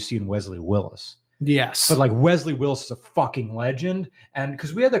CWC and Wesley Willis. Yes. But like Wesley Willis is a fucking legend. And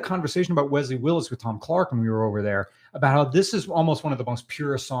because we had that conversation about Wesley Willis with Tom Clark when we were over there, about how this is almost one of the most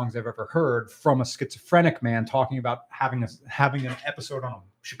purest songs I've ever heard from a schizophrenic man talking about having an episode on a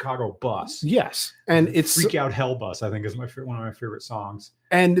Chicago bus. Yes. And it's Freak Out Hell Bus, I think, is one of my favorite songs.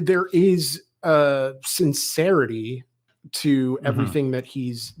 And there is sincerity to everything that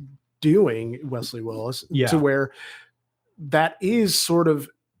he's doing, Wesley Willis, to where that is sort of,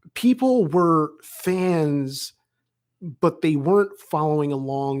 people were fans, but they weren't following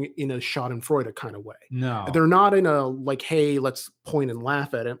along in a Schadenfreude kind of way. No, they're not in a like, hey, let's point and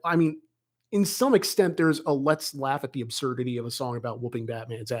laugh at him. I mean, in some extent, there's a let's laugh at the absurdity of a song about whooping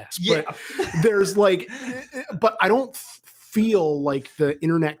Batman's ass. Yeah. But there's like, but I don't feel like the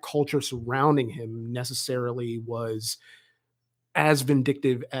internet culture surrounding him necessarily was as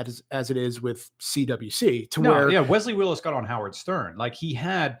vindictive as it is with CWC. Wesley Willis got on Howard Stern. Like he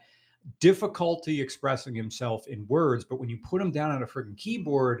had difficulty expressing himself in words, but when you put him down on a freaking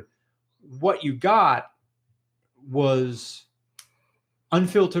keyboard, what you got was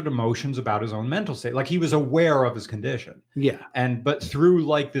unfiltered emotions about his own mental state. Like he was aware of his condition. Yeah. But through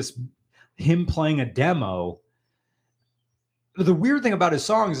like him playing a demo, the weird thing about his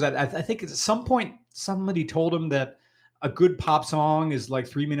songs is that I think at some point somebody told him that a good pop song is like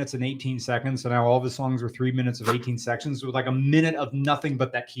 3 minutes and 18 seconds. So now all of his songs were 3 minutes of 18 seconds with like a minute of nothing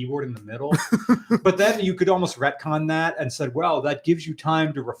but that keyboard in the middle. But then you could almost retcon that and said, well, that gives you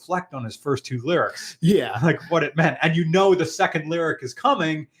time to reflect on his first two lyrics. Yeah. Like what it meant. And the second lyric is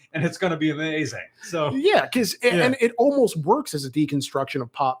coming and it's going to be amazing. So yeah, and it almost works as a deconstruction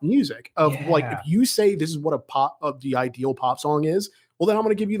of pop music of like, if you say this is what the ideal pop song is, well, then I'm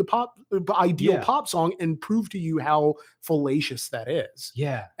going to give you the ideal pop song and prove to you how fallacious that is.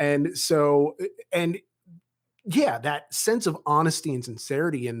 Yeah. And so, that sense of honesty and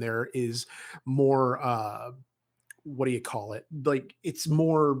sincerity in there is more what do you call it? Like it's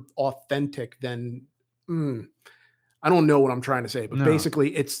more authentic than I don't know what I'm trying to say, but No,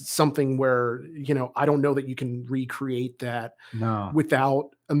 basically it's something where, I don't know that you can recreate that no.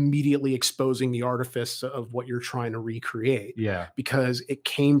 without immediately exposing the artifice of what you're trying to recreate Yeah. because it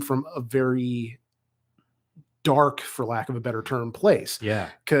came from a very dark, for lack of a better term, place. Yeah.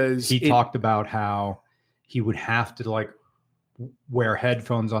 Because He talked about how he would have to like wear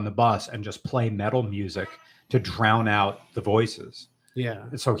headphones on the bus and just play metal music to drown out the voices. Yeah.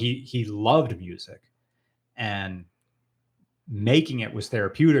 So he loved music, and making it was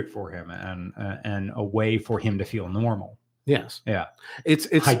therapeutic for him and a way for him to feel normal. Yes. Yeah. It's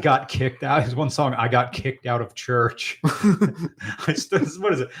I got kicked out. His one song, I got kicked out of church. What is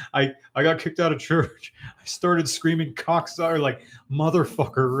it? I got kicked out of church. I started screaming cocksucker, like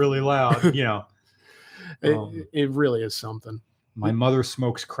motherfucker really loud, it really is something. My mother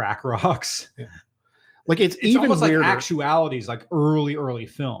smokes crack rocks. Yeah. Like it's even almost weirder. like actualities, like early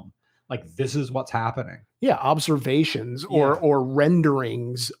film. Like this is what's happening. Yeah, observations or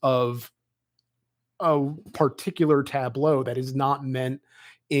renderings of a particular tableau that is not meant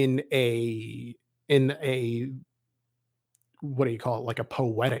in a what do you call it, like a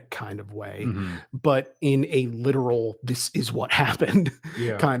poetic kind of way, but in a literal this is what happened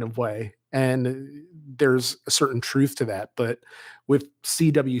kind of way. And there's a certain truth to that. But with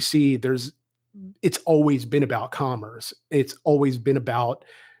CWC, it's always been about commerce. It's always been about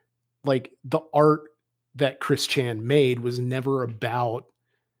like the art that Chris Chan made was never about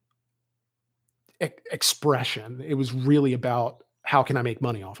expression. It was really about how can I make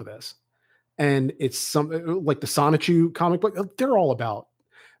money off of this? And it's something like the Sonichu comic book. They're all about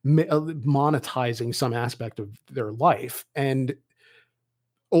monetizing some aspect of their life. And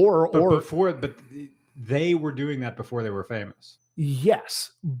but they were doing that before they were famous.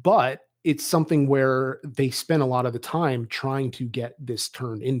 Yes, but it's something where they spent a lot of the time trying to get this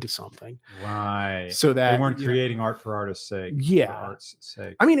turned into something. Right. So that they weren't creating art for artist's sake. Yeah. For art's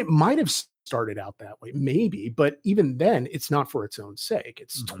sake. I mean, it might have started out that way, maybe, but even then it's not for its own sake.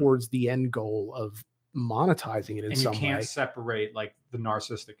 It's towards the end goal of monetizing it in some way. You can't separate like the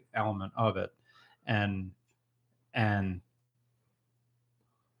narcissistic element of it and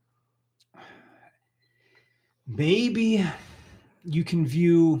maybe you can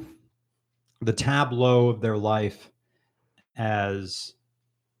view the tableau of their life as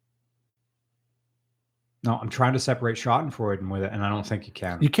no, I'm trying to separate Schadenfreude with it, and I don't think you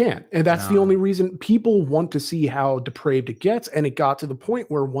can. You can't. And that's the only reason people want to see how depraved it gets. And it got to the point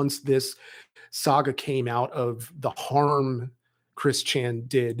where once this saga came out of the harm Chris Chan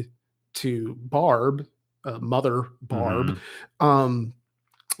did to Barb, mother Barb,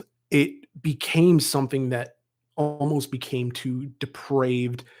 it became something that almost became too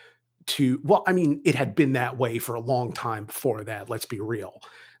depraved well, I mean, it had been that way for a long time before that. Let's be real.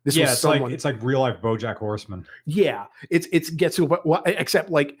 This was it's like real life BoJack Horseman. Yeah, it gets to what except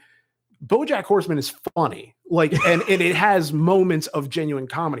like BoJack Horseman is funny, like and it has moments of genuine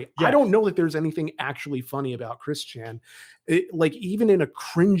comedy. Yeah. I don't know that there's anything actually funny about Chris Chan, like even in a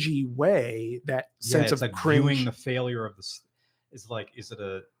cringy way. That sense of like cringe. Viewing the failure of this is like, is it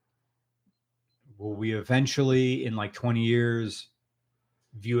will we eventually in like 20 years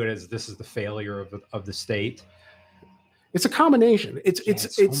view it as this is the failure of the state? It's a combination. It's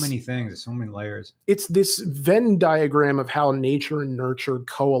so many things, so many layers. It's this Venn diagram of how nature and nurture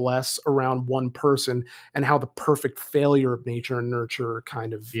coalesce around one person and how the perfect failure of nature and nurture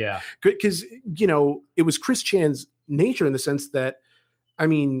kind of because it was Chris Chan's nature in the sense that, I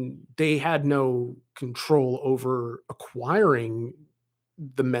mean, they had no control over acquiring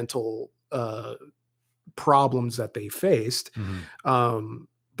the mental problems that they faced.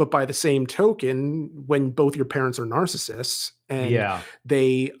 But by the same token, when both your parents are narcissists and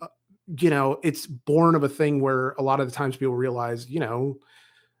they, it's born of a thing where a lot of the times people realize,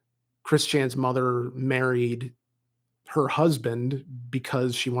 Chris Chan's mother married her husband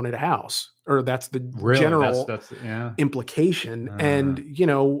because she wanted a house, or that's the general implication. And,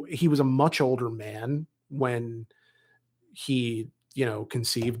 he was a much older man when he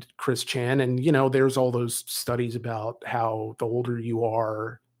conceived Chris Chan. And, there's all those studies about how the older you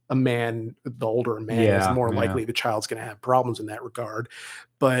are, the older a man is, the more likely the child's going to have problems in that regard.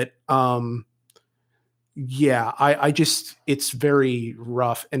 But, I just, it's very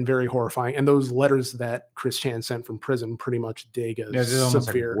rough and very horrifying. And those letters that Chris Chan sent from prison pretty much dig a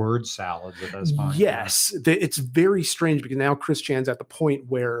severe like word salads at this point. Yes. It's very strange because now Chris Chan's at the point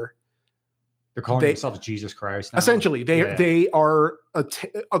where they're calling themselves Jesus Christ now. Essentially, they are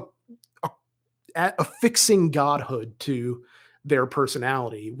affixing godhood to their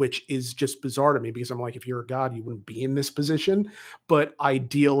personality, which is just bizarre to me because I'm like, if you're a god, you wouldn't be in this position. But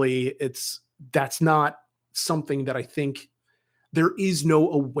ideally, that's not something that I think there is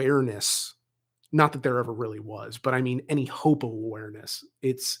no awareness. Not that there ever really was, but I mean, any hope of awareness.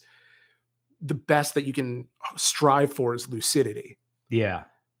 It's the best that you can strive for is lucidity. Yeah.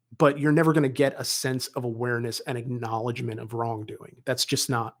 But you're never going to get a sense of awareness and acknowledgement of wrongdoing. That's just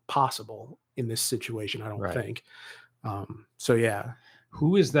not possible in this situation, I don't think. So yeah.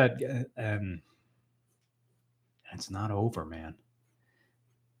 Who is that? It's not over, man.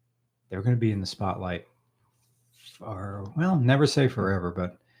 They're going to be in the spotlight for, well, never say forever,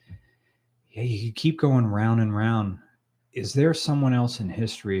 but yeah, you keep going round and round. Is there someone else in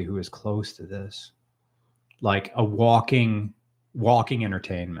history who is close to this? Like a walking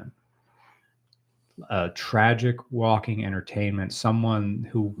entertainment, a tragic walking entertainment, someone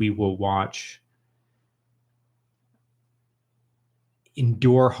who we will watch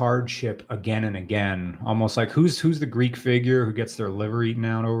endure hardship again and again, almost like who's the Greek figure who gets their liver eaten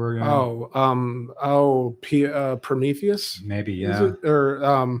out over again? Prometheus, maybe,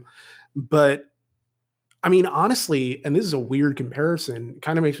 yeah. But I mean, honestly, and this is a weird comparison,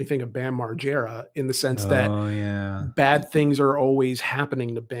 kind of makes me think of Bam Margera in the sense that bad things are always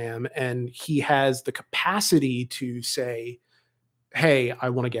happening to Bam, and he has the capacity to say, hey,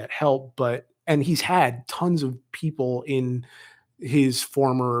 I want to get help, and he's had tons of people in his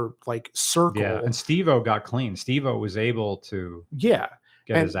former like circle. Yeah, and Steve-O got clean. Steve-O was able to get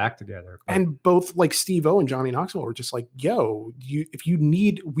his act together. And both like Steve-O and Johnny Knoxville were just like, yo, if you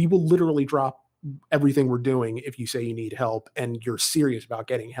need, we will literally drop everything we're doing if you say you need help and you're serious about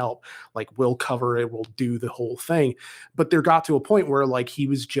getting help. Like, we'll cover it, we'll do the whole thing. But there got to a point where like he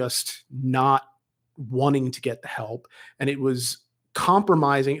was just not wanting to get the help, and it was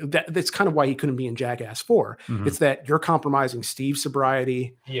compromising. That's kind of why he couldn't be in Jackass 4. It's that you're compromising Steve's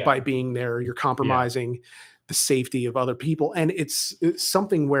sobriety by being there. You're compromising the safety of other people. And it's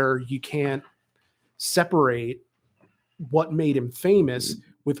something where you can't separate what made him famous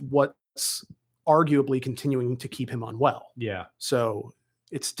with what's arguably continuing to keep him unwell. Yeah. So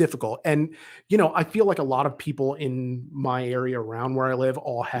it's difficult. And, you know, I feel like a lot of people in my area around where I live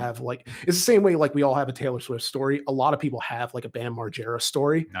all have like, it's the same way like we all have a Taylor Swift story. A lot of people have like a Bam Margera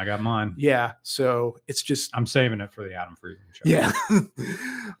story. I got mine. Yeah. So it's just, I'm saving it for the Adam Friedman show. Yeah.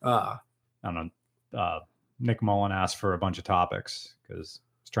 I don't know. Nick Mullen asked for a bunch of topics because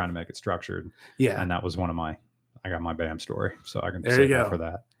he's trying to make it structured. Yeah. And that was one of I got my Bam story. So I can save that for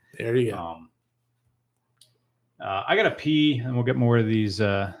that. There you go. I got to pee, and we'll get more of these.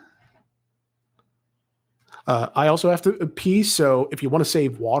 I also have to pee, so if you want to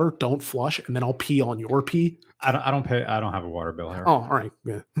save water, don't flush, and then I'll pee on your pee. I don't pay. I don't have a water bill here. Oh, all right.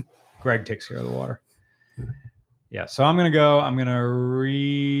 Good. Greg takes care of the water. Yeah, so I'm gonna go. I'm gonna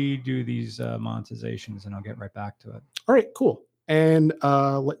redo these monetizations, and I'll get right back to it. All right, cool. And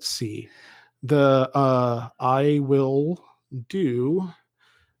let's see. I will do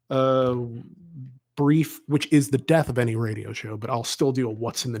brief, which is the death of any radio show, but I'll still do a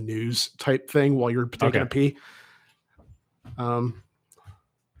what's in the news type thing while you're taking a pee.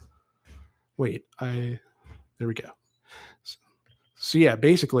 Wait, there we go. So yeah,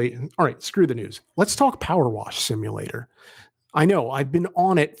 basically, all right, screw the news. Let's talk Power Wash Simulator. I know I've been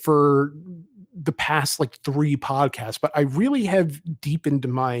on it for the past like 3 podcasts, but I really have deepened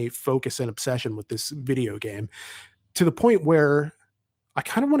my focus and obsession with this video game to the point where I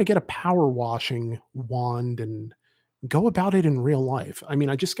kind of want to get a power washing wand and go about it in real life. I mean,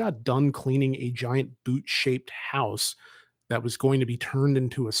 I just got done cleaning a giant boot-shaped house that was going to be turned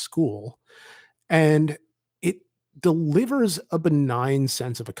into a school, and it delivers a benign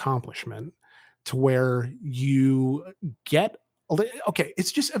sense of accomplishment to where you get, okay,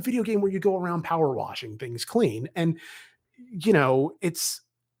 it's just a video game where you go around power washing things clean. And, you know,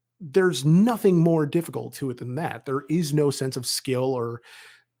 there's nothing more difficult to it than that. There is no sense of skill or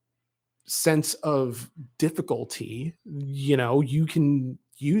sense of difficulty. You know, you can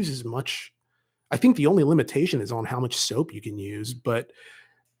use as much. I think the only limitation is on how much soap you can use,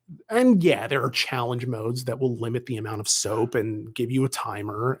 and yeah, there are challenge modes that will limit the amount of soap and give you a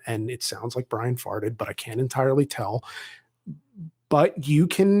timer. And it sounds like Brian farted, but I can't entirely tell. But you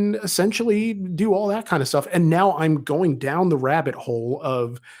can essentially do all that kind of stuff. And now I'm going down the rabbit hole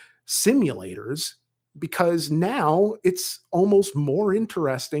of simulators because now it's almost more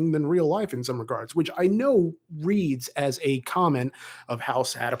interesting than real life in some regards, which I know reads as a comment of how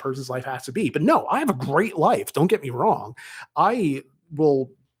sad a person's life has to be. But no, I have a great life. Don't get me wrong. I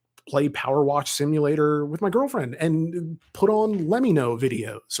will play Power Wash Simulator with my girlfriend and put on Lemino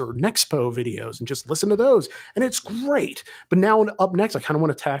videos or Nexpo videos and just listen to those. And it's great. But now up next, I kind of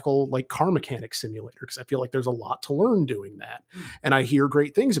want to tackle like Car Mechanic Simulator because I feel like there's a lot to learn doing that. And I hear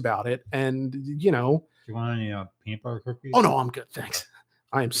great things about it. And, you know. Do you want any peanut butter cookies? Oh, no, I'm good. Thanks.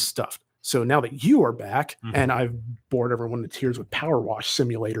 I am stuffed. So now that you are back and I've bored everyone to tears with Power Wash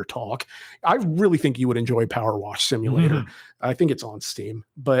Simulator talk, I really think you would enjoy Power Wash Simulator. I think it's on Steam,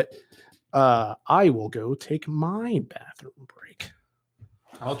 but I will go take my bathroom break.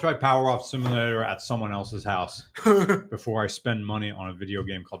 I'll try Power Wash Simulator at someone else's house before I spend money on a video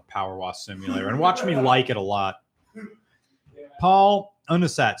game called Power Wash Simulator and watch me like it a lot. Paul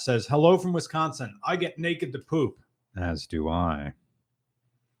Unisat says, hello from Wisconsin. I get naked to poop. As do I.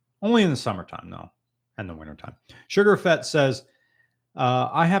 Only in the summertime, though, and the wintertime. Sugar Fett says,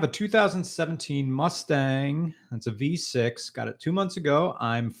 I have a 2017 Mustang. That's a V6. Got it 2 months ago.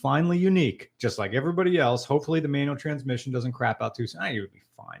 I'm finally unique, just like everybody else. Hopefully, the manual transmission doesn't crap out too soon. You'll be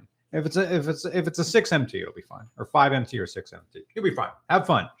fine. If it's a 6MT, it'll be fine, or 5MT or 6MT. You'll be fine. Have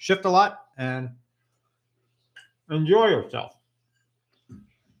fun. Shift a lot and enjoy yourself.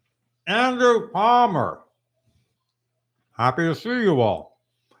 Andrew Palmer. Happy to see you all.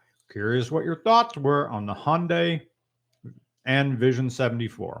 Curious what your thoughts were on the Hyundai and Vision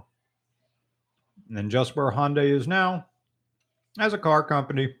 74. And then just where Hyundai is now as a car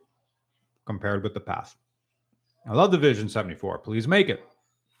company compared with the past. I love the Vision 74. Please make it.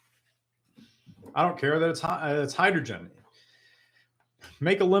 I don't care that it's hydrogen.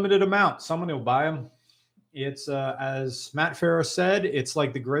 Make a limited amount. Someone will buy them. It's, as Matt Ferris said, it's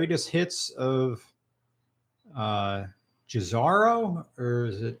like the greatest hits of Giugiaro, or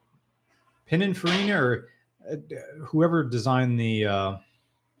is it Pininfarina, or whoever designed the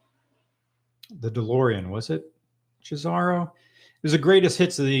DeLorean? Was it Giugiaro? It was the greatest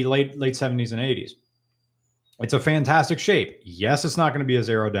hits of the late 70s and 80s. It's a fantastic shape. Yes, it's not going to be as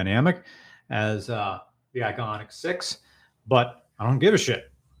aerodynamic as the iconic 6, but I don't give a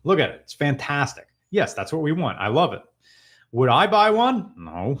shit. Look at it. It's fantastic. Yes, that's what we want. I love it. Would I buy one?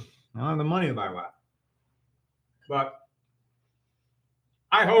 No. I don't have the money to buy one. But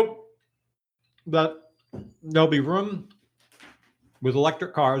I hope that there'll be room with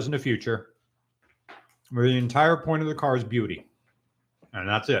electric cars in the future where the entire point of the car is beauty. And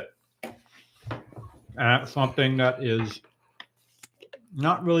that's it. And that's something that is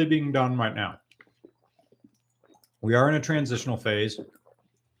not really being done right now. We are in a transitional phase.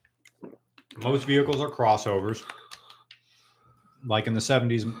 Most vehicles are crossovers. Like in the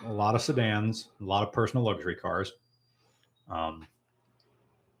 70s, a lot of sedans, a lot of personal luxury cars.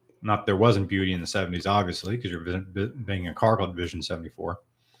 Not there wasn't beauty in the 70s, obviously, because you're being a car called Vision 74.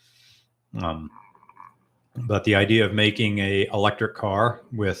 But the idea of making a electric car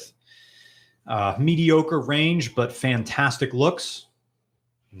with mediocre range but fantastic looks,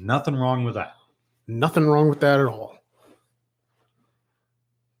 nothing wrong with that. Nothing wrong with that at all.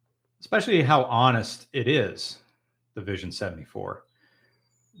 Especially how honest it is, the Vision 74.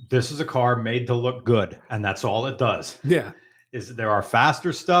 This is a car made to look good, and that's all it does. Yeah. There are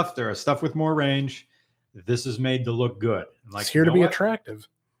faster stuff. There are stuff with more range. This is made to look good. Like, it's here to be attractive.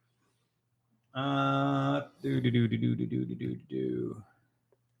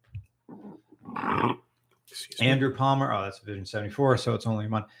 Andrew Palmer. Oh, that's Vision 74. So it's only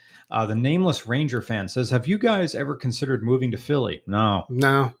one. The Nameless Ranger fan says, have you guys ever considered moving to Philly? No.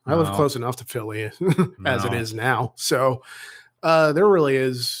 I live close enough to Philly as it is now. So there really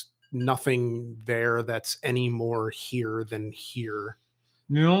is nothing there that's any more here than here.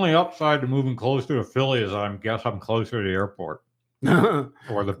 The only upside to moving closer to Philly is I'm closer to the airport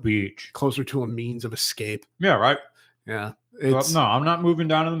or the beach. Closer to a means of escape. Yeah, right. Yeah. No, I'm not moving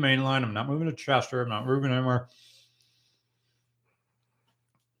down to the main line. I'm not moving to Chester. I'm not moving anywhere.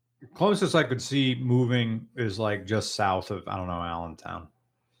 Closest I could see moving is like just south of, I don't know, Allentown.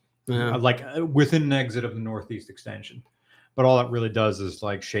 Yeah. Like within an exit of the Northeast Extension. But all that really does is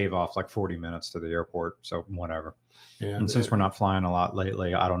like shave off like 40 minutes to the airport. So whatever. Yeah. And since we're not flying a lot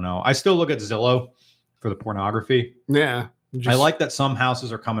lately, I don't know. I still look at Zillow for the pornography. Yeah. I like that some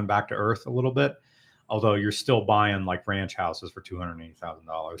houses are coming back to earth a little bit. Although you're still buying like ranch houses for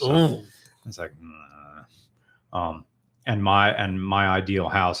 $280,000. So it's like, and my ideal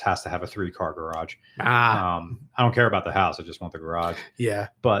house has to have a 3-car garage. I don't care about the house. I just want the garage. Yeah.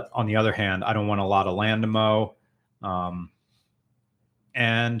 But on the other hand, I don't want a lot of land to mow.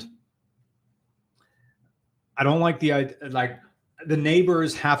 And I don't like the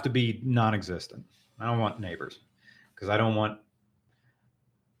neighbors have to be non-existent. I don't want neighbors because I don't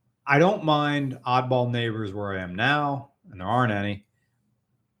mind oddball neighbors where I am now, and there aren't any.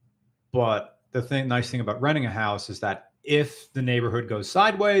 But the nice thing about renting a house is that if the neighborhood goes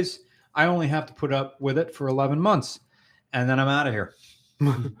sideways, I only have to put up with it for 11 months and then I'm out of here.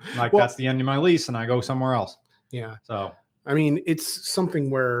 Like Well, that's the end of my lease and I go somewhere else. yeah. So, I mean, it's something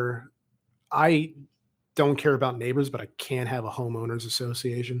where I don't care about neighbors, but I can't have a homeowners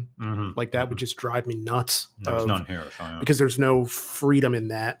association. Like that would just drive me nuts. There's none here. So, yeah. Because there's no freedom in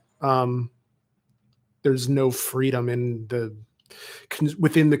that. There's no freedom in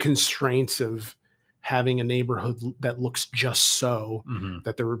within the constraints of having a neighborhood that looks just so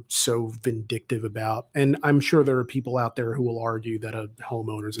that they're so vindictive about. And I'm sure there are people out there who will argue that a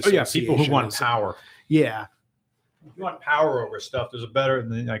homeowners association. People who want power. Yeah. If you want power over stuff, there's a better,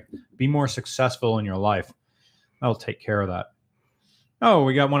 like, be more successful in your life. That'll take care of that. Oh,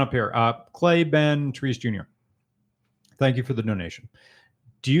 we got one up here. Clay Ben Trees Jr. Thank you for the donation.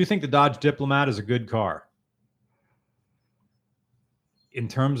 Do you think the Dodge Diplomat is a good car? In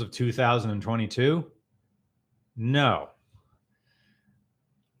terms of 2022? No.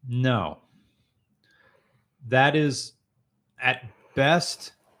 No. That is at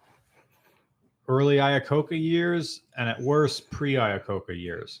best early Iacocca years and at worst pre-Iacocca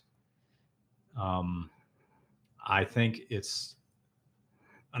years. I think it's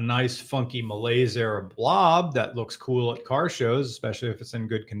a nice funky Malaise era blob that looks cool at car shows, especially if it's in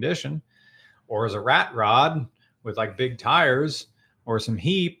good condition, or as a rat rod with like big tires or some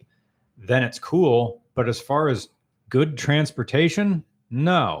heap, then it's cool. But as far as good transportation,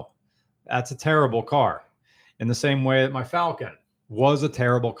 no, that's a terrible car. In the same way that my Falcon was a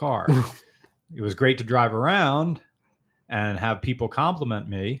terrible car. It was great to drive around and have people compliment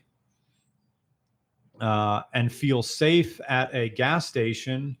me and feel safe at a gas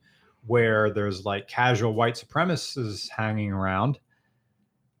station where there's like casual white supremacists hanging around.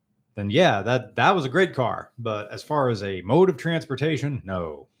 Then yeah, that was a great car. But as far as a mode of transportation,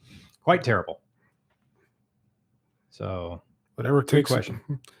 no, quite terrible. So whatever it takes. Question.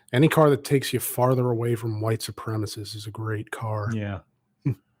 Any car that takes you farther away from white supremacists is a great car. Yeah.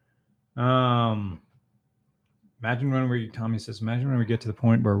 Imagine Tommy says, imagine when we get to the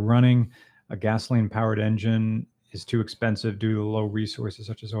point where running a gasoline powered engine is too expensive due to low resources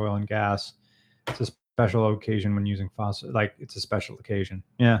such as oil and gas. It's a special occasion when using fossil, like it's a special occasion.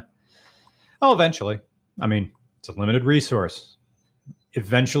 Yeah. Oh, eventually. I mean, it's a limited resource.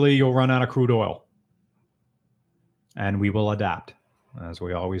 Eventually you'll run out of crude oil. And we will adapt, as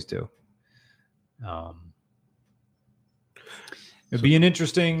we always do. It'd be an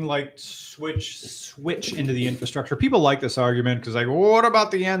interesting like switch into the infrastructure. People like this argument because like, well, what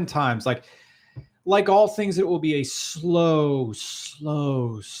about the end times? Like all things, it will be a slow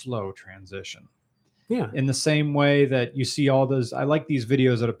transition. Yeah. In the same way that you see all those, I like these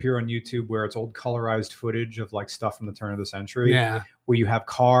videos that appear on YouTube where it's old colorized footage of like stuff from the turn of the century. Yeah. Where you have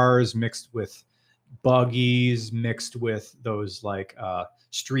cars mixed with buggies, mixed with those like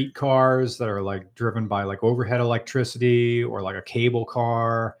street cars that are like driven by like overhead electricity or like a cable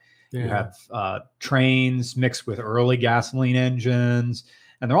car. Yeah. You have trains mixed with early gasoline engines,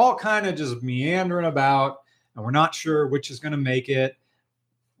 and they're all kind of just meandering about, and we're not sure which is going to make it.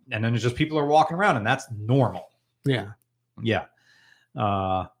 And then it's just people are walking around, and that's normal. Yeah. Yeah.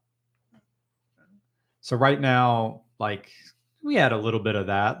 So right now, like, we had a little bit of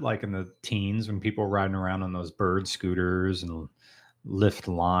that, like in the teens when people were riding around on those bird scooters and Lyft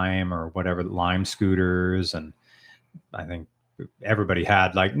Lime or whatever, Lime scooters. And I think everybody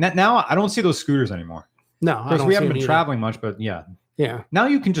had like, now I don't see those scooters anymore. No, because we haven't been traveling much, but yeah. Yeah. Now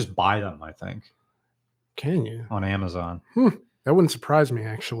you can just buy them, I think. Can you? On Amazon. That wouldn't surprise me,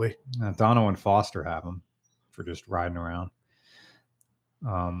 actually. Dono and Foster have them for just riding around.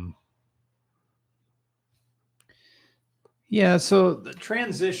 Yeah, so the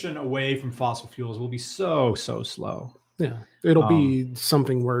transition away from fossil fuels will be so slow. Yeah, it'll be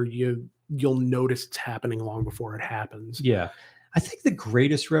something where you'll notice it's happening long before it happens. Yeah, I think the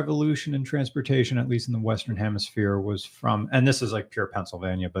greatest revolution in transportation, at least in the Western Hemisphere, was from, and this is like pure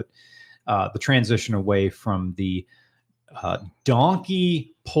Pennsylvania, but the transition away from the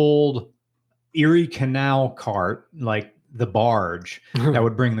donkey-pulled Erie Canal cart, like the barge that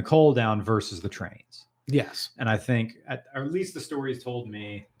would bring the coal down versus the trains. Yes. And I think, or at least the stories told to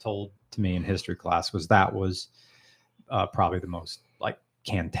me in history class, was probably the most like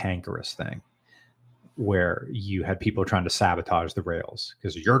cantankerous thing, where you had people trying to sabotage the rails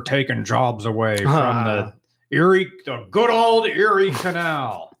because you're taking jobs away from the good old Erie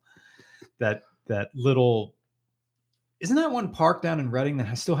Canal. that little, isn't that one park down in Reading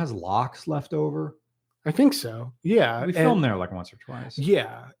that still has locks left over? I think so. Yeah. We filmed there like once or twice.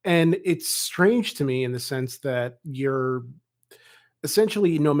 Yeah. And it's strange to me in the sense that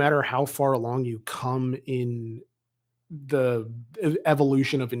essentially, no matter how far along you come in the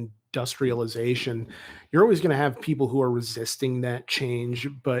evolution of industrialization, you're always going to have people who are resisting that change,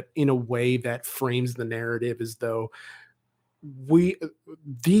 but in a way that frames the narrative as though we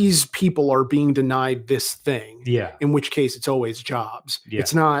these people are being denied this thing. Yeah. In which case it's always jobs. Yeah.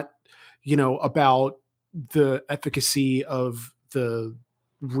 It's not, about the efficacy of the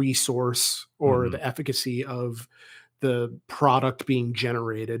resource or the efficacy of the product being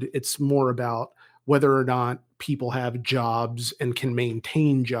generated. It's more about whether or not people have jobs and can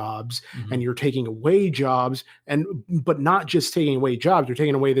maintain jobs, and you're taking away jobs, but not just taking away jobs, you're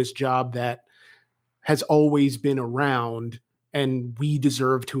taking away this job that has always been around, and we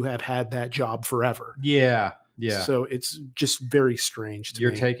deserve to have had that job forever. Yeah. Yeah. So it's just very strange to me.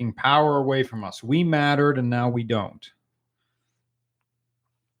 You're taking power away from us. We mattered and now we don't.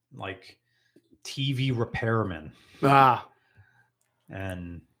 Like TV repairmen.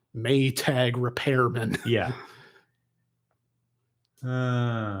 And Maytag repairmen. Yeah.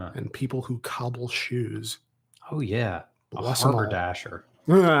 And people who cobble shoes. Oh yeah. Bless A 'em all. haberdasher.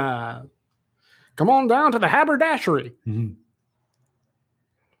 Come on down to the haberdashery.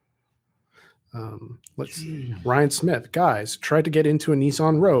 Let's see. Ryan Smith, guys, tried to get into a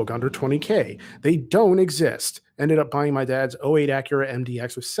Nissan Rogue under 20K. They don't exist. Ended up buying my dad's 08 Acura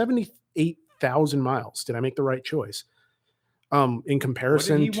MDX with 78,000 miles. Did I make the right choice? In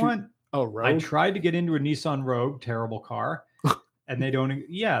comparison What did he want? Rogue? I tried to get into a Nissan Rogue, terrible car, and they don't.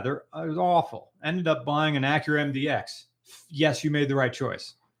 Yeah, it was awful. Ended up buying an Acura MDX. Yes, you made the right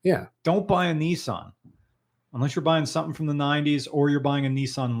choice. Yeah. Don't buy a Nissan unless you're buying something from the 90s or you're buying a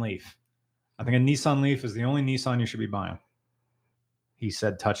Nissan Leaf. I think a Nissan Leaf is the only Nissan you should be buying. He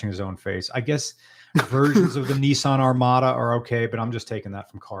said, touching his own face. I guess versions of the Nissan Armada are okay, but I'm just taking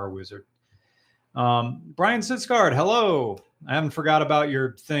that from Car Wizard. Brian Sitzgard, hello. I haven't forgot about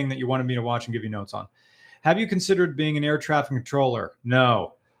your thing that you wanted me to watch and give you notes on. Have you considered being an air traffic controller?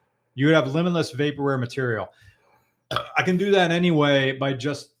 No. You would have limitless vaporware material. I can do that anyway by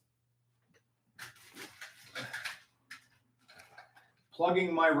just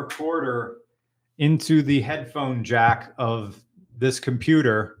plugging my recorder into the headphone jack of this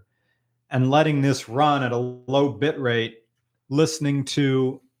computer and letting this run at a low bit rate, listening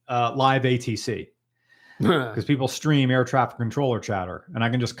to live ATC. Because people stream air traffic controller chatter, and I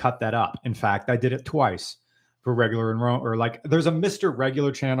can just cut that up. In fact, I did it twice for regular and or like there's a Mr.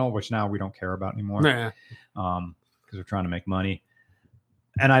 Regular channel, which now we don't care about anymore. Because we're trying to make money.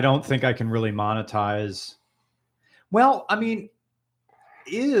 And I don't think I can really monetize. Well, I mean,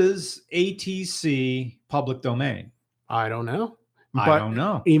 is ATC public domain? I don't know. I don't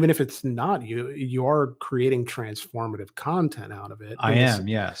know. Even if it's not, you are creating transformative content out of it. I am,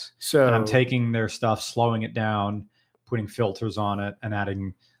 yes. So and I'm taking their stuff, slowing it down, putting filters on it, and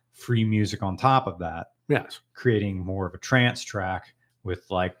adding free music on top of that. Yes. Creating more of a trance track with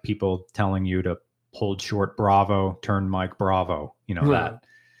like people telling you to hold short Bravo, turn mic Bravo, that.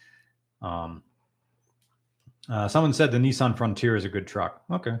 Someone said the Nissan Frontier is a good truck.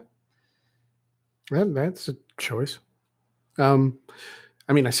 Okay. That's a choice.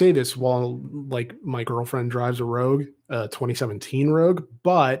 I mean, I say this while like my girlfriend drives a Rogue, 2017 Rogue,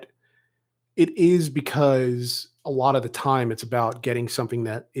 but it is because a lot of the time it's about getting something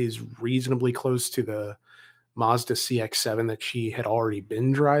that is reasonably close to the Mazda CX-7 that she had already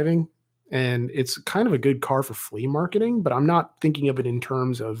been driving. And it's kind of a good car for flea marketing, but I'm not thinking of it in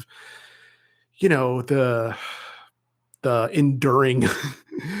terms of, the enduring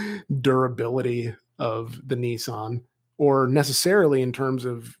durability of the Nissan, or necessarily in terms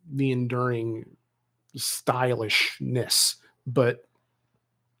of the enduring stylishness. But,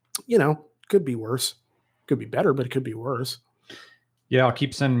 could be worse. Could be better, but it could be worse. Yeah, I'll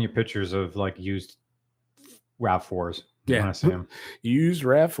keep sending you pictures of like used RAV4s. Yeah, I see them. Used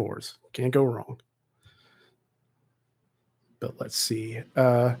RAV4s. Can't go wrong. But let's see.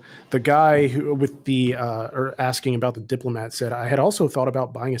 The guy who with the or asking about the Diplomat said, I had also thought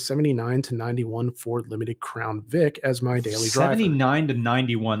about buying a 79 to 91 Ford Limited Crown Vic as my daily driver. 79 to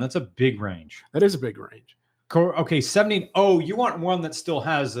 91. That's a big range. That is a big range. Okay, 70. Oh, you want one that still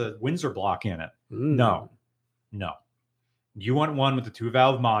has a Windsor block in it? No. You want one with the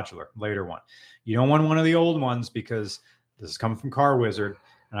 2-valve modular, later one. You don't want one of the old ones because this is coming from Car Wizard.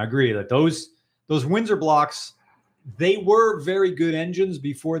 And I agree that those Windsor blocks, they were very good engines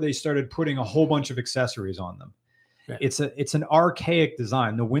before they started putting a whole bunch of accessories on them. Yeah. It's an archaic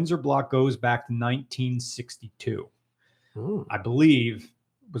design. The Windsor block goes back to 1962. I believe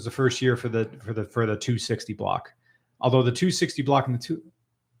was the first year for the 260 block. Although the 260 block and the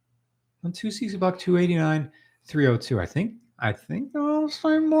 260 block 289 302, I think I think they're all the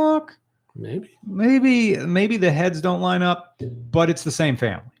same block. Maybe. Maybe the heads don't line up, but it's the same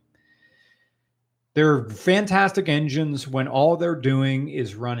family. They're fantastic engines when all they're doing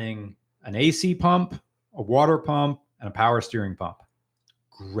is running an AC pump, a water pump, and a power steering pump.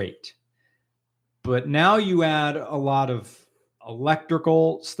 Great. But now you add a lot of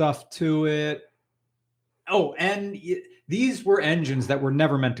electrical stuff to it. Oh, and these were engines that were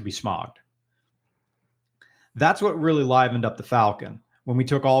never meant to be smogged. That's what really livened up the Falcon when we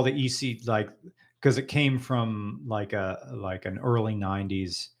took all the EC, like, because it came from like an early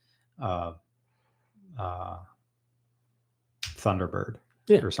 90s Thunderbird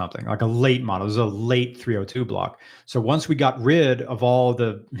or something, like a late model. It was a late 302 block. So once we got rid of all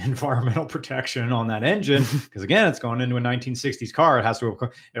the environmental protection on that engine, because again, it's going into a 1960s car,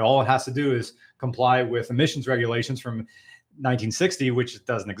 all it has to do is comply with emissions regulations from 1960, which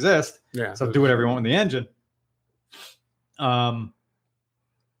doesn't exist. Yeah. So do whatever you want with the engine.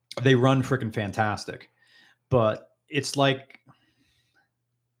 They run freaking fantastic, but it's like,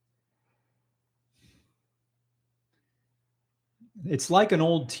 an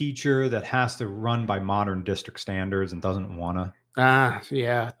old teacher that has to run by modern district standards and doesn't want to.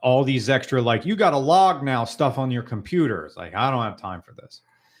 Yeah. All these extra, like, you got to log now stuff on your computer. It's like, I don't have time for this.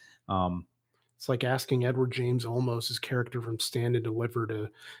 It's like asking Edward James Olmos, his character from Stand and Deliver, to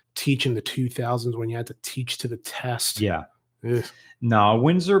teach in the 2000s when you had to teach to the test. Yeah. Ugh. No, a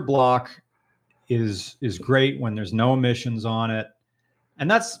Windsor block is great when there's no emissions on it. And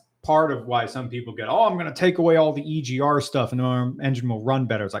that's part of why some people get, I'm going to take away all the EGR stuff and the engine will run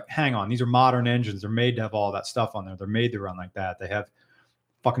better. It's like, hang on, these are modern engines. They're made to have all that stuff on there. They're made to run like that. They have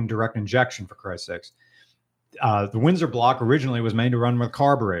fucking direct injection, for Christ's sakes. The Windsor block originally was made to run with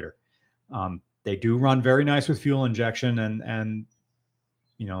carburetor. They do run very nice with fuel injection, and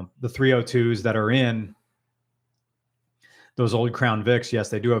you know, the 302s that are in those old Crown Vics, yes,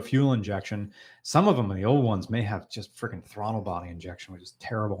 they do have fuel injection. Some of them, the old ones, may have just freaking throttle body injection, which is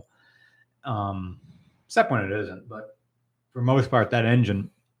terrible. Except when it isn't. But for the most part, that engine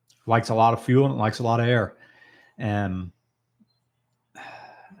likes a lot of fuel and it likes a lot of air. And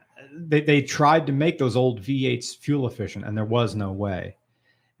they tried to make those old V8s fuel efficient, and there was no way.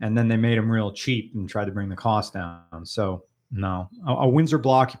 And then they made them real cheap and tried to bring the cost down. So no, a Windsor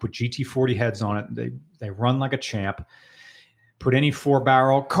block, you put GT40 heads on it. They run like a champ. Put any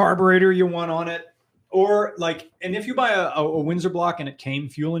 4-barrel carburetor you want on it. Or like, and if you buy a Windsor block and it came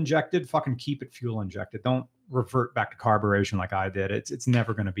fuel injected, fucking keep it fuel injected. Don't revert back to carburation like I did. It's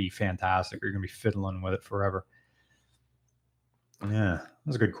never going to be fantastic, or you're going to be fiddling with it forever. Yeah,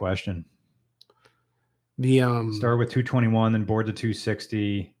 that's a good question. The start with 221, then board to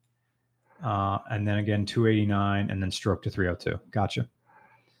 260, and then again 289, and then stroke to 302. Gotcha.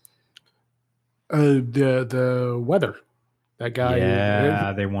 The weather. That guy.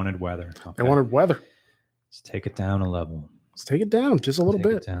 Yeah, they wanted weather. Okay. They wanted weather. Let's take it down a level. Let's take it down just a little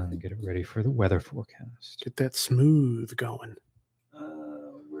bit. Take it down and get it ready for the weather forecast. Get that smooth going.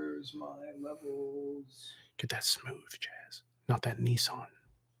 Where's my levels? Get that smooth, Jazz. Not that Nissan.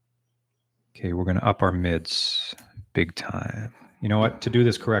 Okay, we're going to up our mids big time. You know what? To do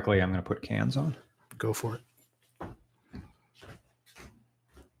this correctly, I'm going to put cans on. Go for it.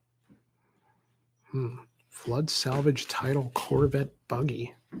 Flood salvage title Corvette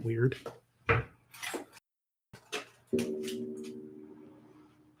buggy. Weird.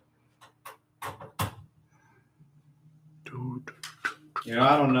 You know,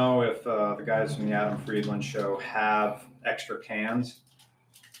 I don't know if the guys from the Adam Friedland show have extra cans.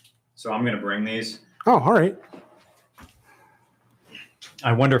 So I'm going to bring these. Oh, all right.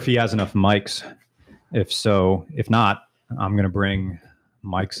 I wonder if he has enough mics. If so, if not, I'm going to bring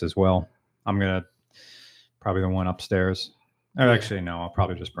mics as well. I'm going to probably the one upstairs. Or actually, no, I'll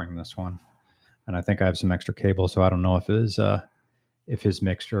probably just bring this one. And I think I have some extra cable, so I don't know if his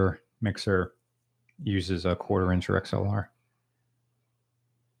mixer uses a 1/4-inch or XLR.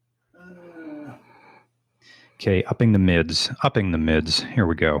 Okay, upping the mids. Here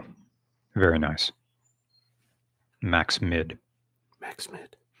we go. Very nice. Max mid.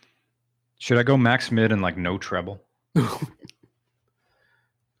 Should I go max mid and like no treble?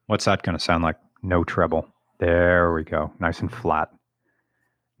 What's that going to sound like? No treble. There we go. Nice and flat.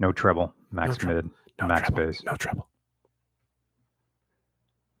 No treble. Max mid. Max bass. No treble.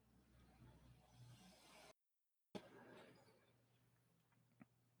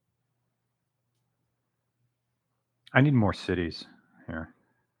 I need more cities here.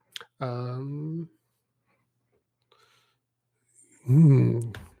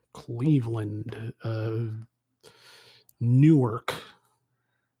 Cleveland, Newark,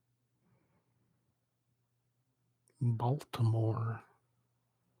 Baltimore.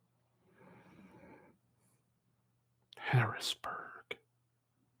 Harrisburg.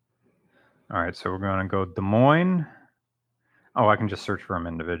 All right, so we're going to go Des Moines. Oh, I can just search for them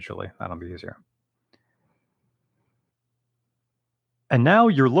individually. That'll be easier. And now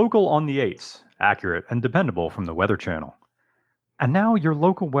your local on the 8s, accurate and dependable from the Weather Channel. And now your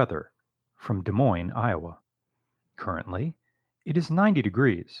local weather from Des Moines, Iowa. Currently, it is 90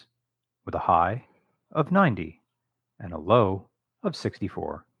 degrees with a high of 90 and a low of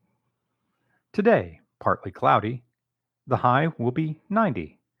 64. Today, partly cloudy. The high will be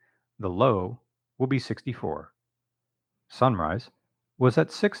 90. The low will be 64. Sunrise was at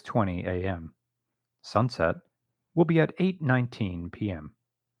 6:20 a.m. Sunset will be at 8:19 p.m.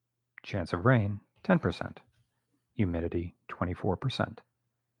 Chance of rain 10%. Humidity 24%.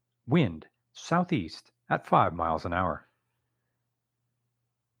 Wind southeast at 5 miles an hour.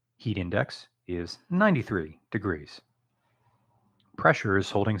 Heat index is 93 degrees. Pressure is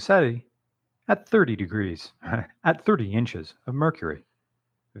holding steady at 30 degrees, at 30 inches of mercury.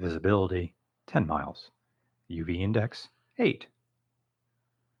 Visibility 10 miles. UV index 8.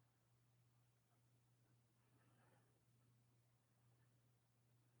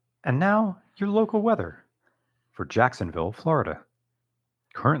 And now your local weather for Jacksonville, Florida.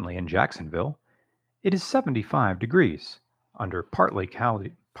 Currently in Jacksonville, it is 75 degrees under partly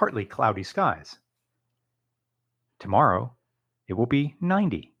cloudy skies. Tomorrow, it will be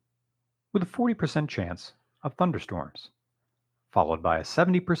 90 with a 40% chance of thunderstorms, followed by a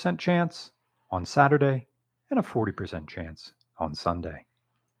 70% chance on Saturday and a 40% chance on Sunday.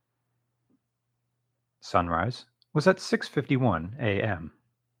 Sunrise was at 6:51 a.m.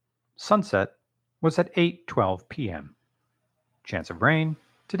 Sunset was at 8:12 p.m. Chance of rain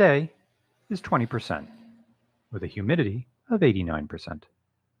today is 20%, with a humidity of 89%.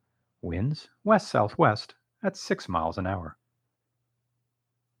 Winds west-southwest at 6 miles an hour.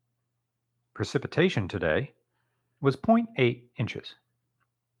 Precipitation today was 0.8 inches.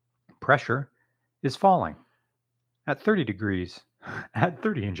 Pressure is falling at 30 degrees at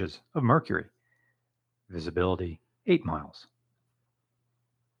 30 inches of mercury. Visibility 8 miles.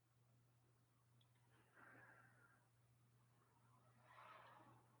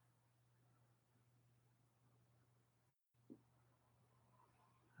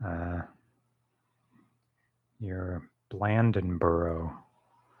 Your Blandenboro.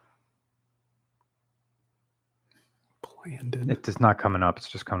 Blandon. It is not coming up. It's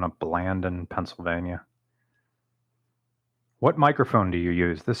just coming up Blandon, Pennsylvania. What microphone do you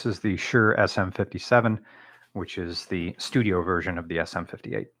use? This is the Shure SM57, which is the studio version of the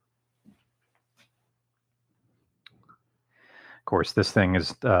SM58. Of course, this thing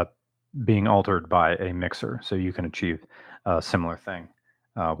is being altered by a mixer, so you can achieve a similar thing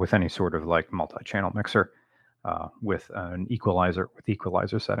with any sort of like multi-channel mixer with an equalizer with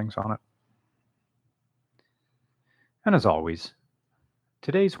equalizer settings on it. And as always,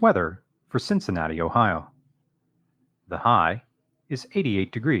 today's weather for Cincinnati, Ohio. The high is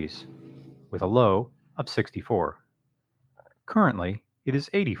 88 degrees with a low of 64. Currently, it is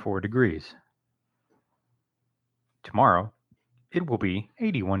 84 degrees. Tomorrow, it will be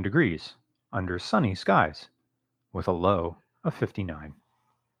 81 degrees under sunny skies with a low of 59.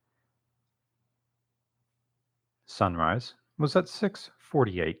 Sunrise was at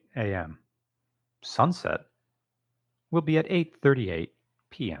 6:48 a.m. Sunset will be at 8:38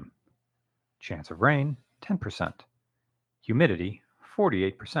 p.m. Chance of rain 10%. Humidity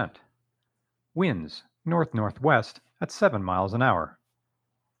 48%. Winds north-northwest at 7 miles an hour.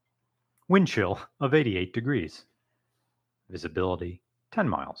 Wind chill of 88 degrees. Visibility 10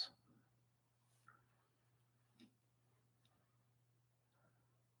 miles.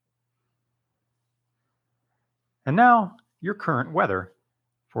 And now, your current weather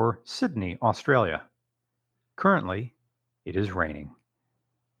for Sydney, Australia. Currently, it is raining,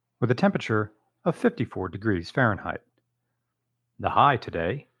 with a temperature of 54 degrees Fahrenheit. The high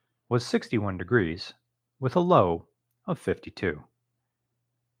today was 61 degrees, with a low of 52.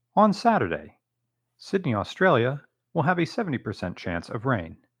 On Saturday, Sydney, Australia will have a 70% chance of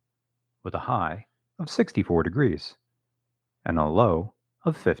rain, with a high of 64 degrees and a low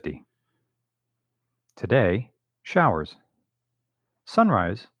of 50. Today, showers.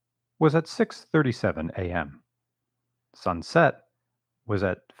 Sunrise was at 6:37 a.m. Sunset was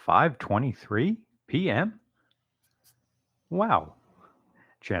at 5:23 p.m. Wow.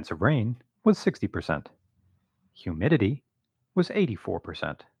 Chance of rain was 60%. Humidity was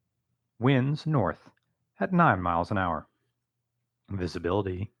 84%. Winds north at 9 miles an hour.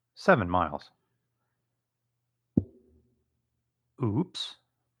 Visibility 7 miles. Oops.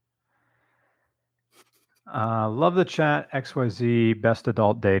 Love the chat. XYZ, best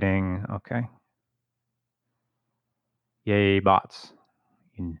adult dating. Okay. Yay, bots.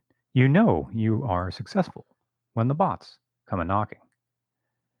 You know you are successful when the bots come a knocking.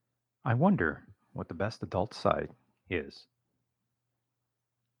 I wonder what the best adult site is.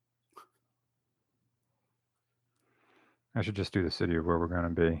 I should just do the city of where we're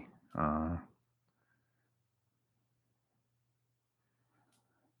going to be.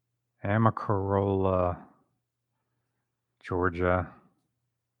 Amacorola, Georgia.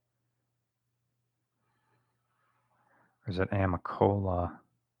 Or is it Amacola,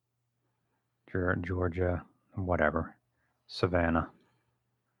 Georgia? Whatever. Savannah.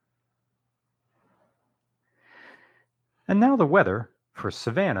 And now the weather for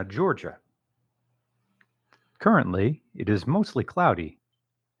Savannah, Georgia. Currently, it is mostly cloudy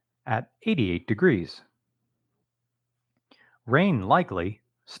at 88 degrees. Rain likely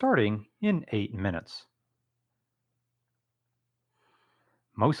starting in 8 minutes.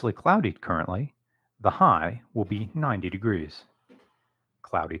 Mostly cloudy currently. The high will be 90 degrees.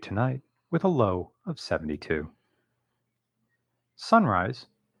 Cloudy tonight with a low of 72. Sunrise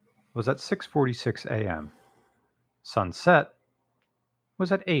was at 6:46 a.m. Sunset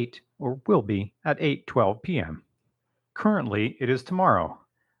was at 8 or will be at 8:12 p.m. Currently, it is tomorrow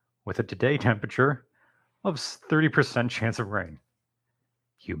with a today temperature of 30% chance of rain.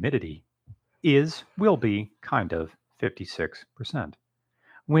 Humidity will be kind of 56%.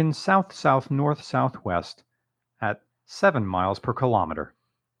 Wind south, north, southwest at 7 miles per kilometer.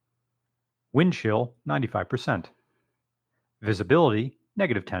 Wind chill 95%. Visibility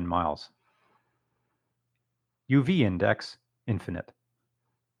negative 10 miles. UV index infinite.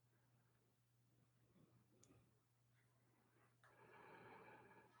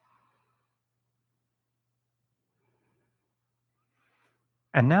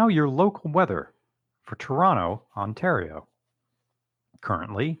 And now your local weather for Toronto, Ontario.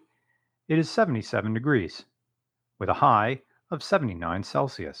 Currently, it is 77 degrees with a high of 79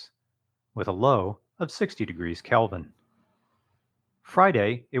 Celsius with a low of 60 degrees Kelvin.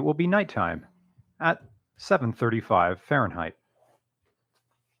 Friday, it will be nighttime at 7:35 Fahrenheit.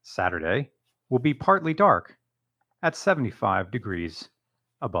 Saturday will be partly dark at 75 degrees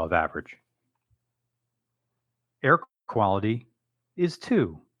above average. Air quality is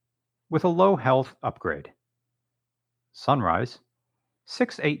 2 with a low health upgrade. Sunrise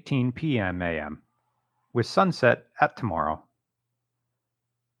 6:18 p.m. a.m. with sunset at tomorrow.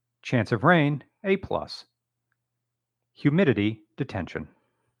 Chance of rain A+. Humidity detention.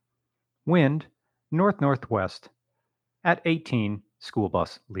 Wind north-northwest at 18 school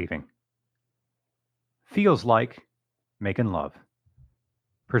bus leaving. Feels like making love.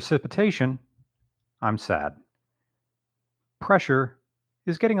 Precipitation, I'm sad. Pressure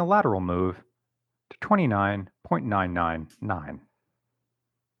is getting a lateral move to 29.999.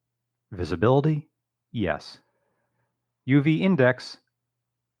 Visibility, yes. UV index,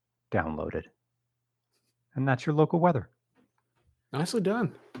 downloaded. And that's your local weather. Nicely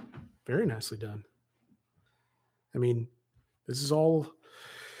done. Very nicely done. I mean, this is all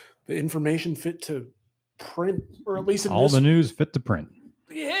the information fit to print, or at least all the news fit to print.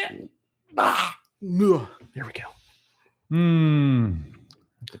 Yeah. There we go.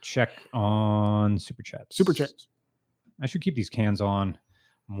 To check on super chats. Super chats. I should keep these cans on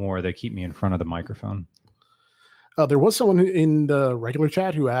more. They keep me in front of the microphone. There was someone in the regular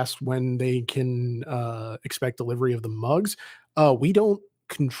chat who asked when they can expect delivery of the mugs. We don't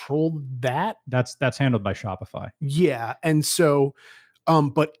control that. That's handled by Shopify. Yeah, and so,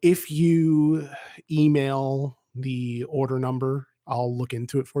 but if you email the order number, I'll look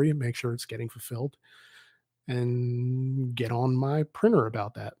into it for you, make sure it's getting fulfilled, and get on my printer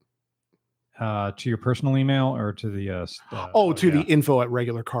about that. To your personal email or to the the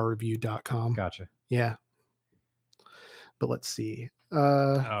info@regularcarreview.com. Gotcha. Yeah. But let's see.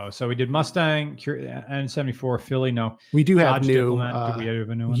 So we did Mustang, N74, Philly. No, we do have Dodge new. Diplomat. Did we have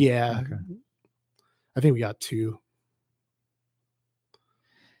a new one? Yeah. Okay. I think we got 2.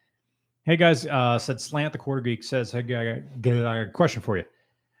 Hey guys, said Slant the Quarter Geek says, hey, I got a question for you.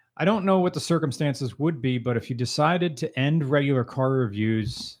 I don't know what the circumstances would be, but if you decided to end regular car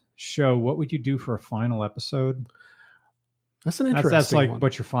reviews show, what would you do for a final episode? That's an interesting That's like, one.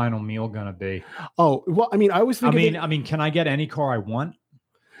 what's your final meal gonna be? Oh, well, I mean, I was thinking. I mean, can I get any car I want?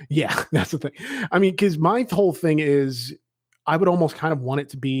 Yeah, that's the thing. I mean, because my whole thing is, I would almost kind of want it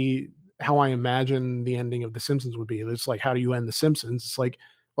to be how I imagine the ending of The Simpsons would be. It's like, how do you end The Simpsons? It's like,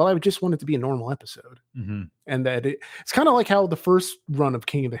 well, I would just want it to be a normal episode, and that it's kind of like how the first run of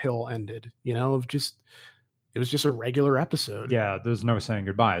King of the Hill ended. You know, it was just a regular episode. Yeah, there's no saying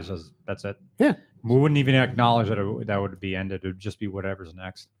goodbyes. That's it. Yeah. We wouldn't even acknowledge that that would be ended. It would just be whatever's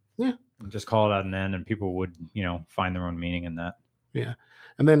next. Yeah. And just call it at an end, and people would, find their own meaning in that. Yeah.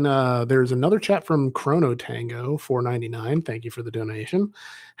 And then there's another chat from Chrono Tango, $4.99. Thank you for the donation.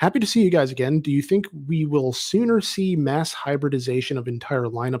 Happy to see you guys again. Do you think we will sooner see mass hybridization of entire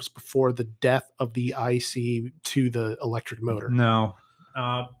lineups before the death of the IC to the electric motor? No.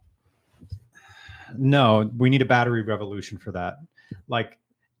 No, we need a battery revolution for that. Like,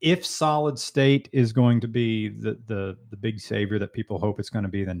 if solid state is going to be the big savior that people hope it's going to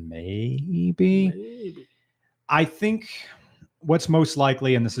be, then maybe. I think what's most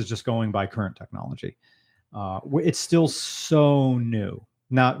likely, and this is just going by current technology, it's still so new.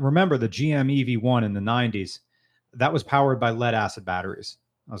 Now, remember the GM EV1 in the 90s, that was powered by lead acid batteries.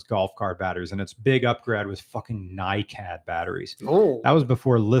 Those golf cart batteries, and its big upgrade was fucking NiCad batteries. Oh, that was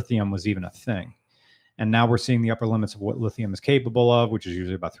before lithium was even a thing. And now we're seeing the upper limits of what lithium is capable of, which is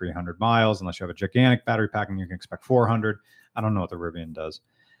usually about 300 miles. Unless you have a gigantic battery pack, and you can expect 400. I don't know what the Rivian does.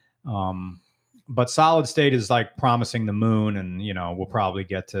 But solid state is like promising the moon, and we'll probably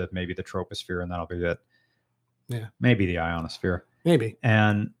get to maybe the troposphere, and that'll be it. Yeah, maybe the ionosphere. Maybe.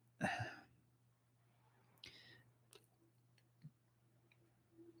 And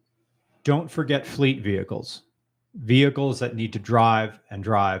don't forget fleet vehicles that need to drive and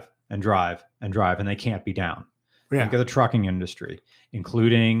drive and drive and drive, and they can't be down. Yeah. Think of the trucking industry,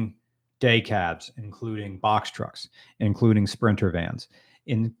 including day cabs, including box trucks, including Sprinter vans,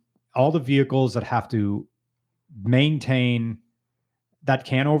 in all the vehicles that have to maintain, that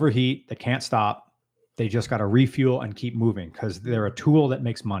can't overheat, that can't stop. They just got to refuel and keep moving because they're a tool that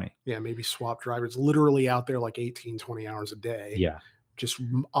makes money. Yeah, maybe swap drivers literally out there like 18, 20 hours a day. Yeah. Just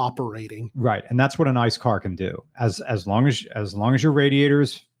operating. Right. And that's what an ICE car can do. As long as your radiator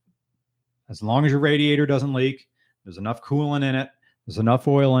doesn't leak, there's enough coolant in it, there's enough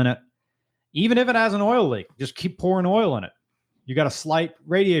oil in it. Even if it has an oil leak, just keep pouring oil in it. You got a slight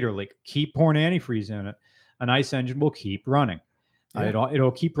radiator leak, keep pouring antifreeze in it. An ICE engine will keep running. Yeah.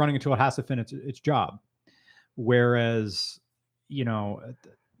 It'll keep running until it has to finish its job. Whereas,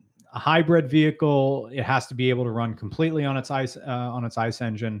 a hybrid vehicle, it has to be able to run completely on its ICE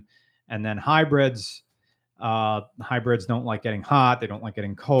engine. And then hybrids don't like getting hot. They don't like